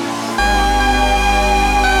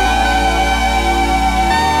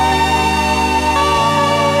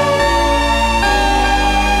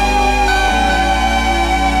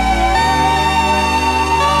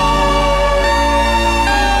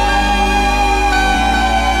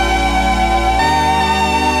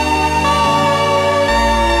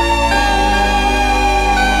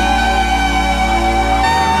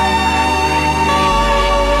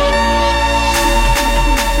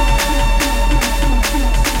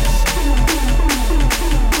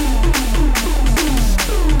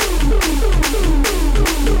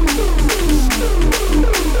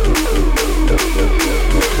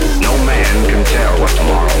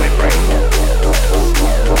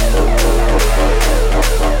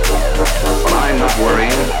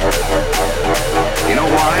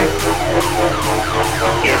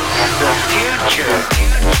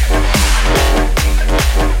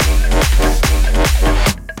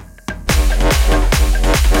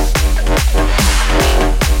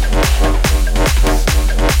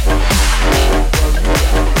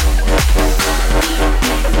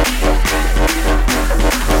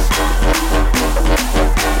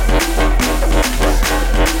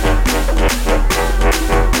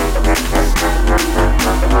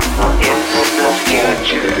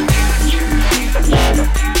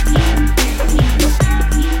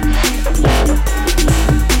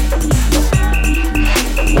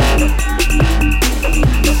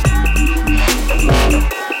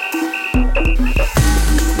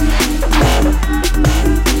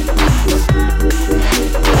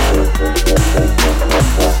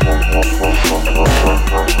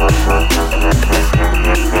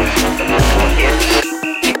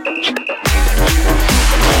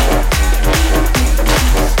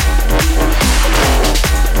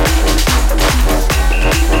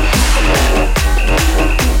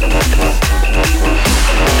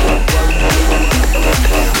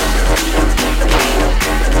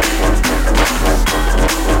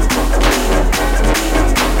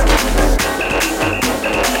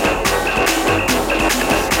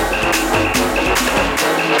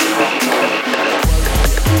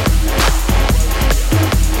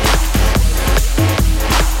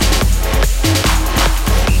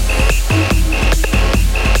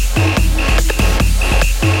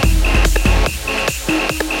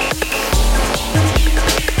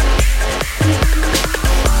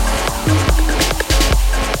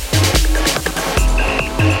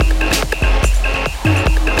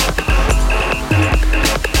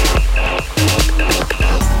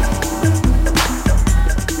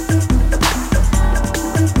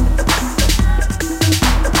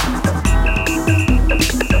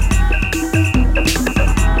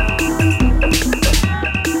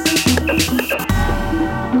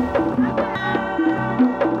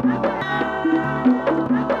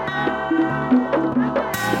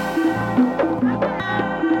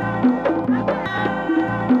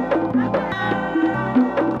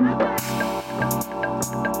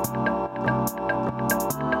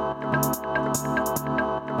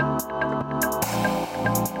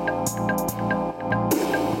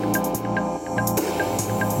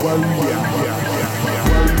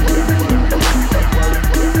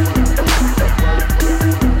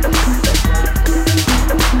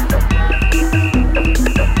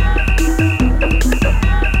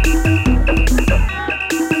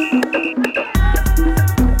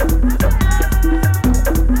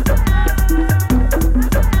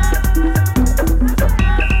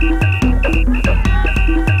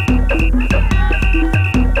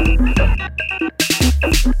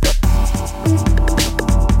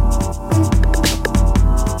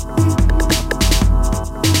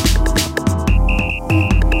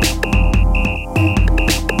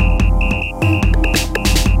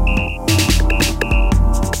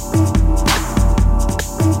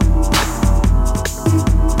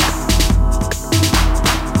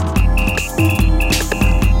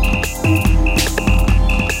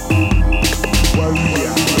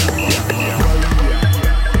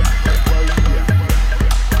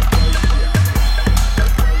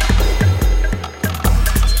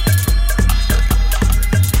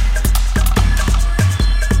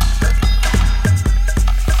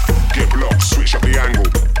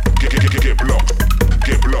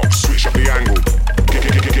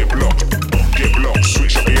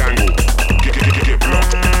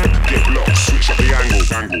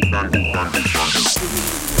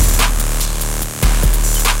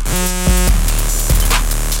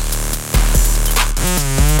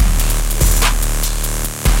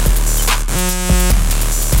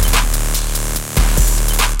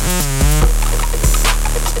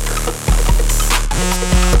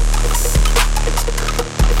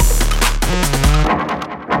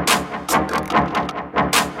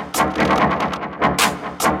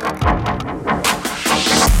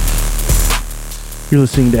 You're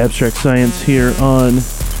listening to Abstract Science here on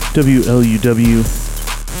WLUW.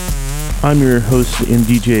 I'm your host and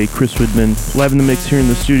DJ, Chris Widman, live in the mix here in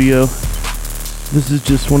the studio. This is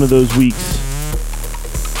just one of those weeks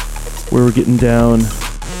where we're getting down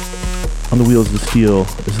on the wheels of steel,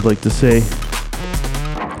 as I like to say.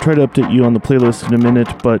 I'll try to update you on the playlist in a minute,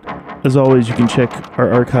 but as always, you can check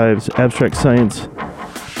our archives,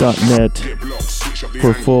 abstractscience.net,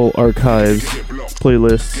 for full archives,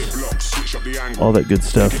 playlists, all that good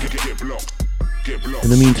stuff. In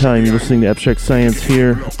the meantime, you're listening to Abstract Science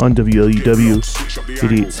here on WLUW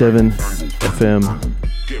 88.7 FM.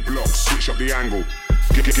 Get blocked, switch up the angle.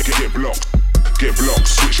 Get blocked,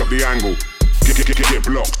 switch up the angle.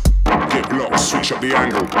 Get blocked, switch up the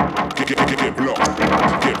angle.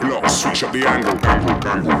 Get blocked, switch up the angle.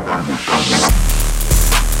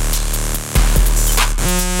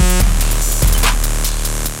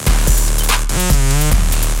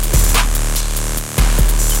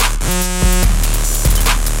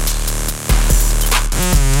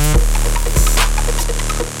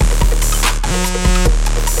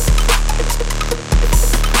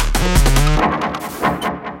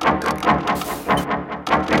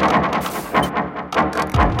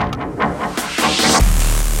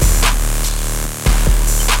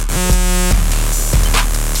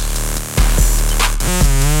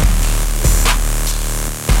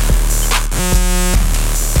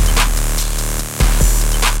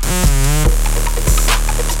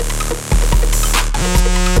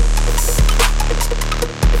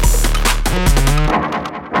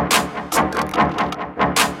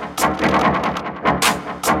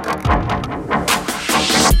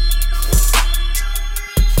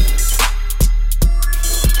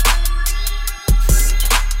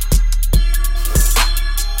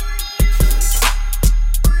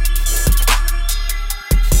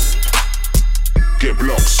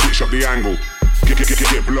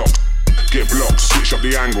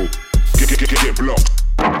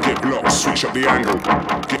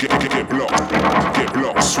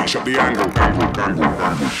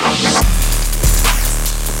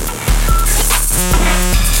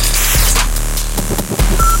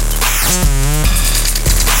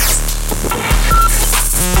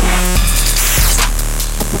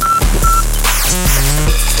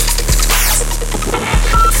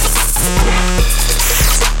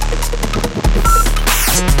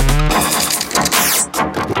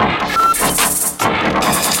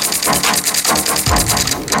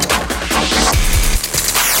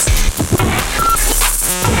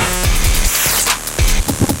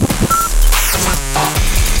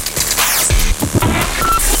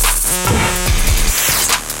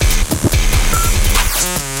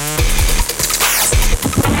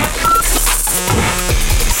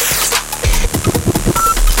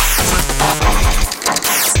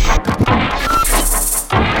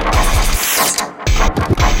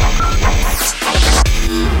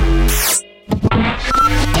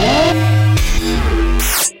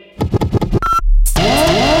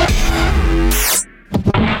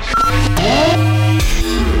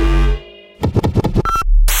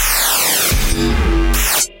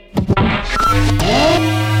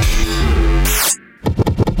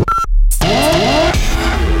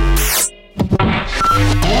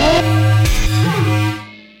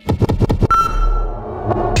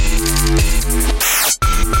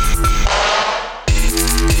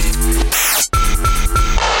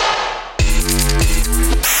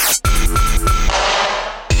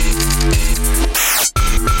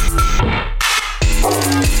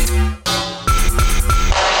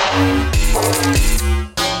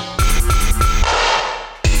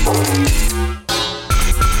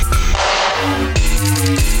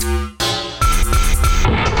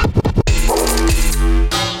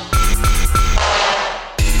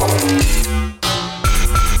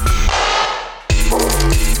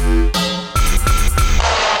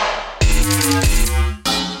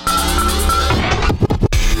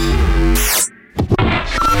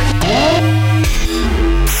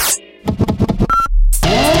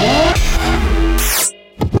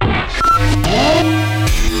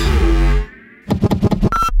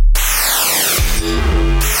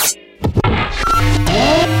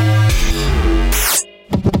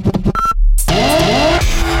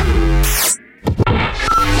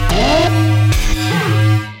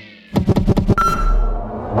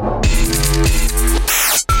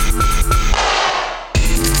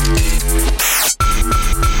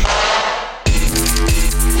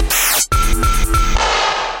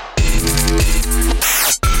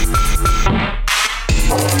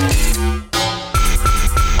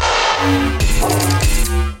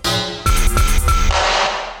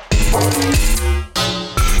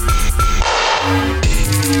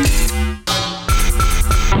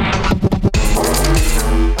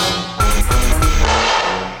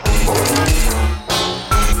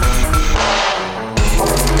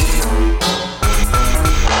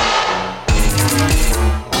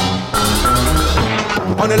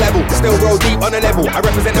 on a level. I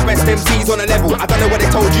represent the best MCs on a level. I don't know what they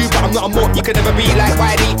told you, but I'm not a mutt. You can never be like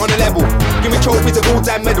YD on a level. Give me trophies and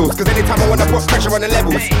all-time medals, cause anytime I wanna put pressure on the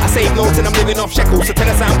levels, I save notes and I'm living off shekels. So tell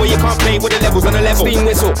a sound boy you can't play with the levels on a level. Steam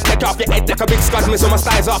whistle, take off your head like a big scud missile. My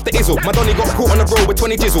style's after Izzle. My Donny got caught on the road with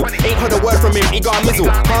 20 jizzle. Ain't heard a word from him, he got a mizzle.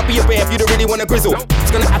 Can't be a bear if you don't really wanna grizzle.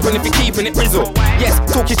 It's gonna happen if you're keeping it rizzle. Yes,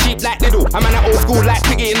 talk your cheap like Lidl. I'm an old school like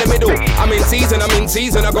Piggy in the middle. I'm in season,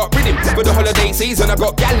 I got rhythm. For the holiday season, I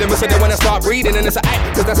got gal so they wanna start breeding. And it's a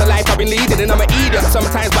act, cause that's a life I've been leading. And I'm an idiot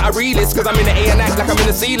sometimes, but I realist, cause I'm in the A and act like I'm in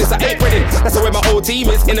the C-list. I ain't breading, that's the way my whole team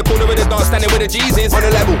is. In the corner with the dance, standing with the Jesus. On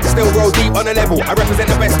a level, still roll deep on a level. I represent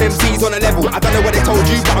the best MCs on a level. I don't know what they told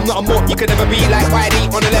you, but I'm not a mutt. You can never be like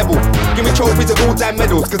YD on a level. Give me trophies and all-time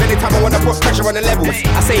medals, cause anytime I wanna put pressure on the levels,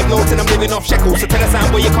 I save notes and I'm living off shekels. So tell a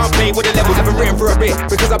sound boy you can't play with the levels. I haven't written for a bit,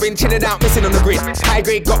 because I've been chilling out, missing on the grid. High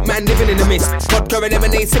grade got man living in the mist. Vodka and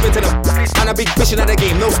lemonade sipping to them. And a big fishing at the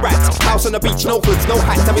game, no sprats. House on the beach, no hoods, no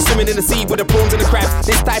hats. I've been swimming in the sea with the prawns and the crabs.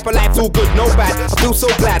 This type of life's all good, no bad. I feel so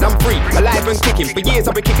glad I'm free, alive and kicking. For years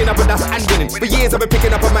I've been kicking up a dust and winning. For years I've been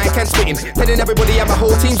picking up a mic and spitting. Telling everybody how my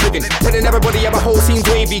whole team's living. Telling everybody how my whole team's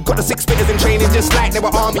wavy. Got the 6 spitters in training just like they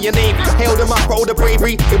were army and navy. Hailed them up for all the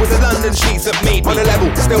bravery. It was the London streets that made me. On a level,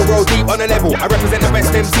 still roll deep on a level. I represent the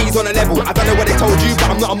best MCs on a level. I don't know what they told you, but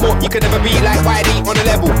I'm not a mutt. You can never be like YD on a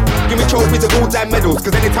level. Give me trophies and all-time medals,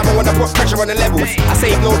 cause anytime I wanna put pressure on the levels, I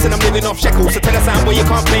save notes and I'm living off shekels. So tell a sound boy you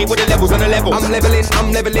can't play with the levels on a level. I'm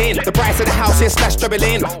leveling. The price of the house here slash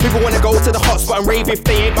doubling. People wanna go to the hotspot and rave. If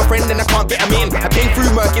they ain't my friend then I can't get them in. I came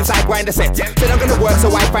through Merc inside grinder sets. Said I'm gonna work so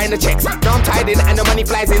I find the checks. Now I'm tied in and the money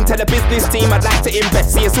flies in. Tell the business team I'd like to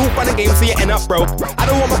invest. See it's all fun and games so you end up broke. I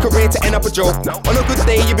don't want my career to end up a joke. On a good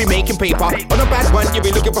day you be making paper. On a bad one you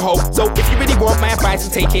be looking for hope. So if you really want my advice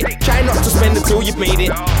and take it, try not to spend until you've made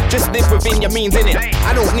it. Just live within your means innit.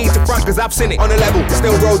 I don't need to front cause I've seen it. On a level,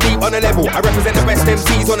 still roll deep on a level. I represent the best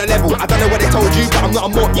MCs on a level. I don't know what they told you, but I'm not a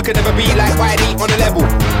mutt. You can never be like YD on a level.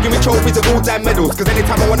 Give me trophies and all-time medals, cause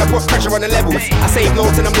anytime I wanna put pressure on the levels, I save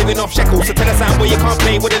notes and I'm living off shekels. So tell a sound boy you can't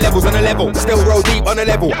play with the levels on a level. Still roll deep on a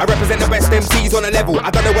level. I represent the best MCs on a level. I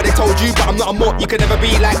don't know what they told you, but I'm not a mutt. You can never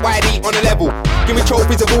be like YD on a level. Give me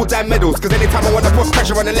trophies and all-time medals, cause anytime I wanna put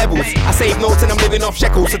pressure on the levels, I save notes and I'm living off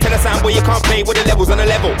shekels. So tell a sound boy you can't play with the levels on a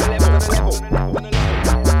level.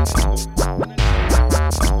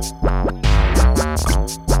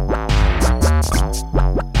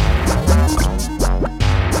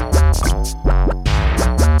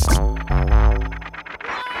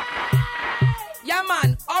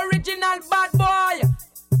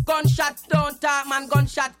 Gunshot don't talk, man.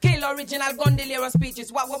 Gunshot kill. Original gun delirium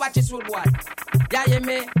speeches. What watch this rude boy? Yeah, you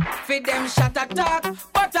me. Feed them shot attack,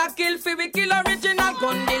 but I kill fi we kill. Original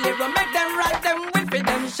gun delirium. Make them right them with feed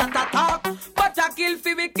them shot attack, but I kill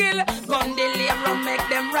fi we kill. Gun delirium. Make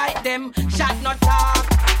them right them. Shot not talk.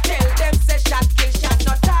 Tell them say shot kill, shot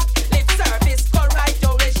not talk. Lip service go right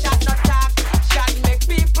your way. Shot not talk. Shot make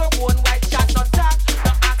people go on white. Shot not talk.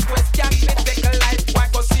 No ask questions. Me take a life. Why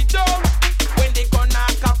go sit down? When they gonna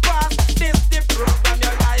come past this the program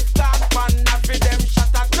your life can't pan for them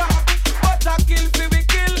shot a talk. But I kill fi we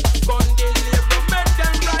kill. Gun deliver make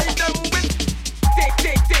them ride them with.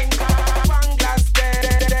 Take Spanglas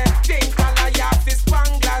dead. Think all I have is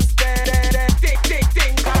Spanglas dead. Take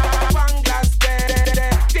Spanglas dead.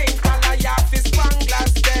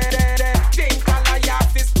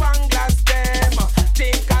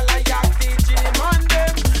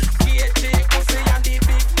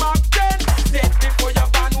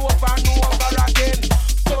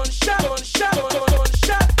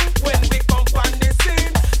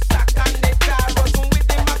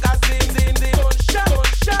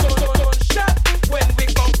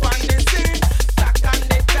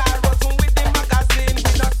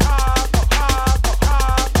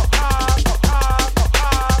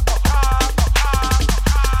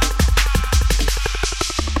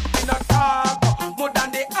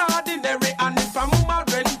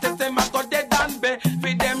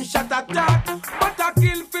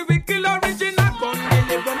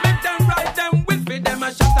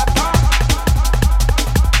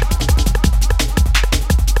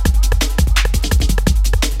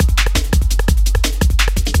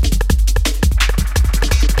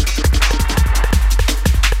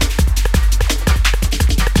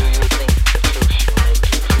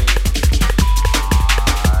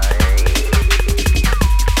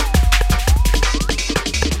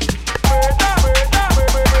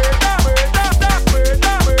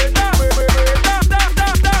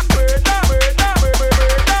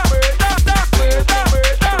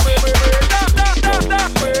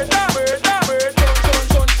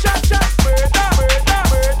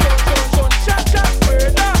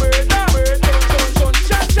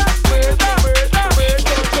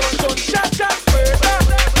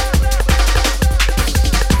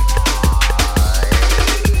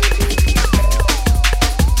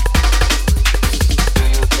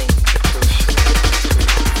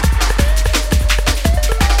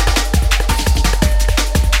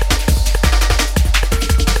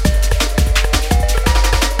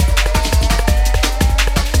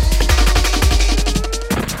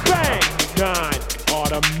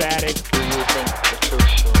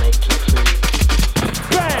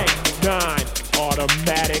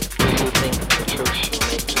 automatic. Do you think the truth shall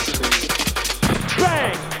make you free?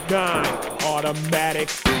 Bang! Gun, automatic.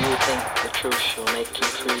 Do you think the truth shall make you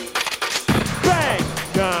free? Bang!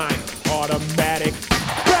 Gun, automatic.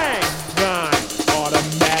 Bang! Gun,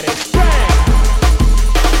 automatic. Bang!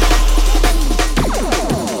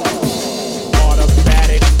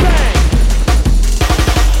 Automatic. Bang!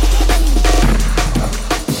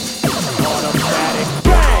 Automatic.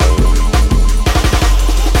 Bang!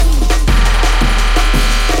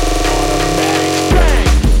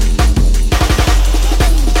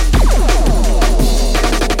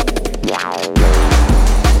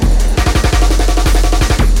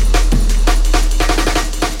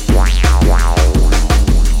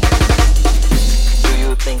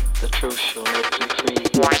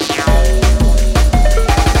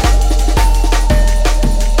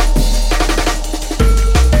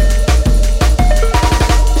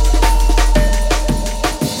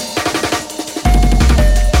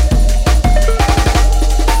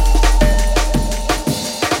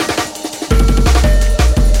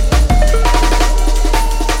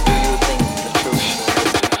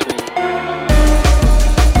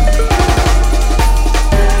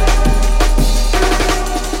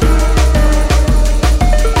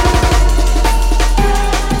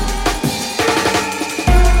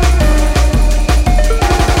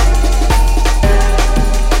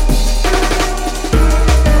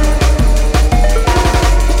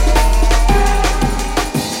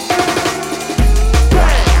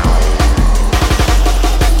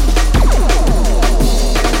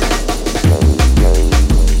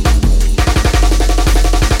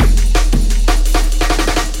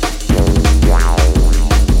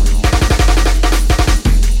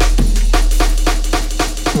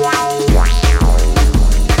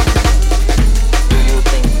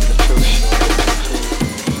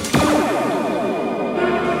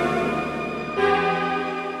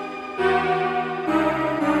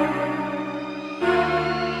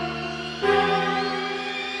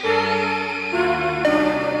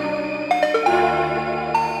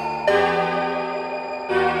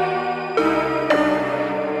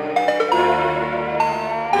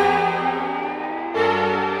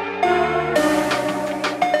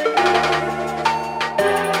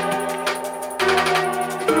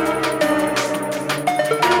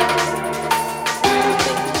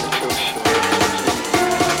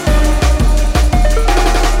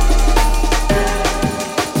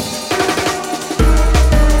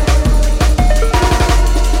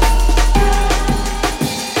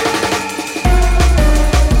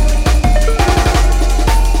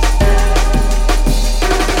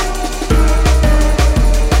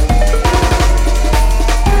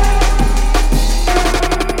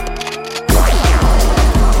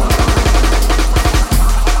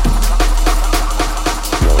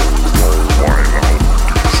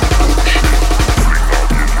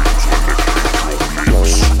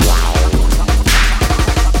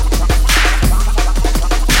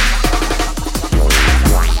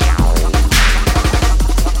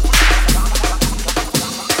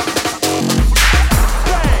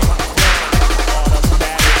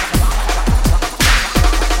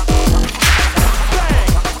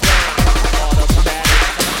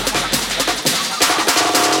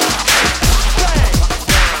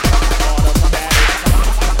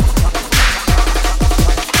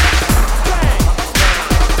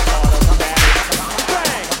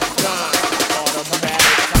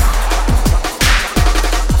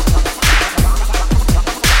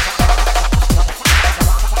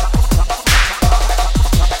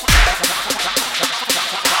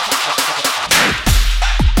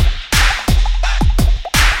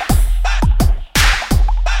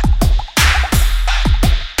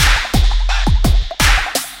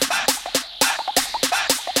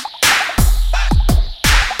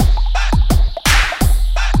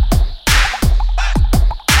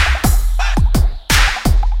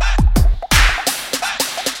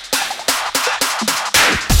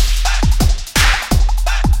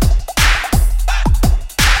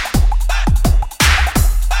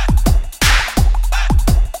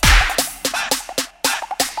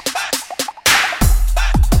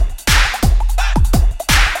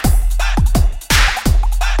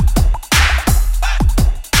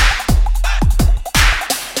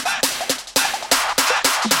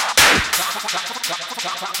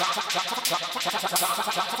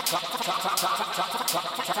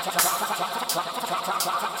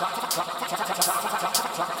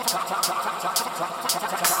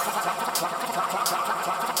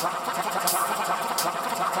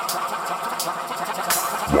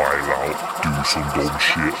 While out, do some dumb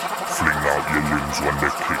shit. Fling out your limbs when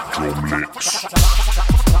they kick drum licks.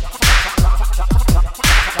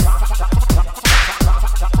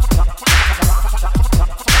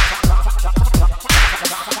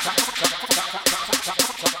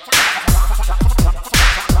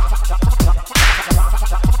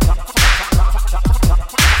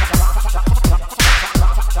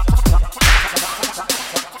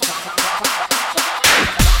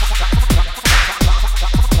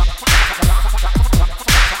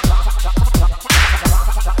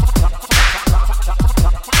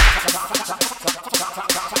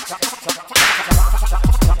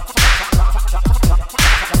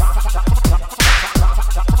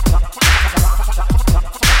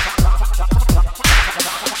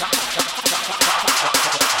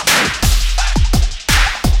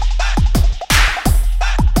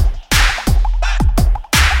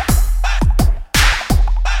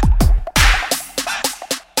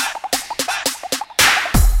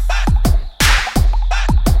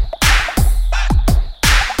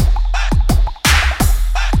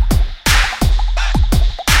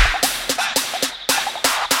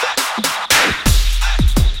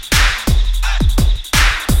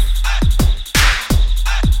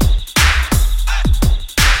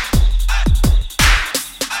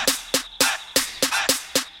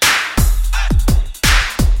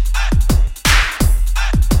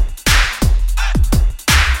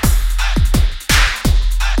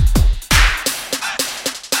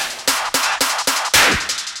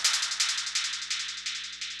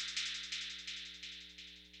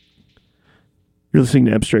 You're listening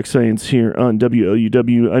to Abstract Science here on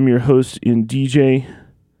WLUW. I'm your host and DJ,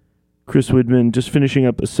 Chris Widman. Just finishing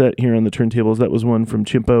up a set here on the turntables. That was one from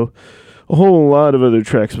Chimpo. A whole lot of other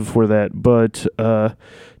tracks before that, but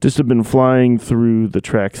just have been flying through the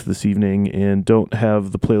tracks this evening and don't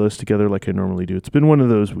have the playlist together like I normally do. It's been one of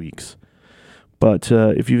those weeks. But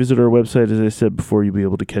if you visit our website, as I said before, you'll be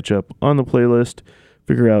able to catch up on the playlist,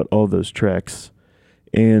 figure out all those tracks.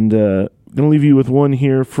 And I'm going to leave you with one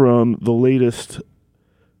here from the latest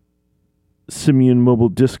Simian Mobile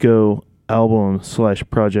Disco album /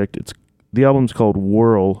 project. The album's called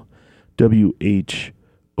Whirl, WHORL,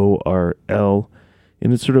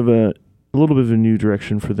 and it's sort of a little bit of a new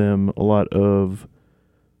direction for them. A lot of,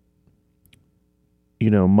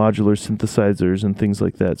 modular synthesizers and things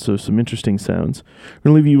like that. So some interesting sounds. I'm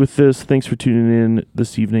going to leave you with this. Thanks for tuning in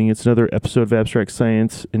this evening. It's another episode of Abstract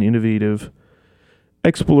Science, an innovative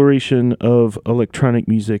exploration of electronic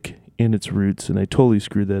music and its roots. And I totally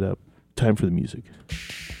screwed that up. Time for the music.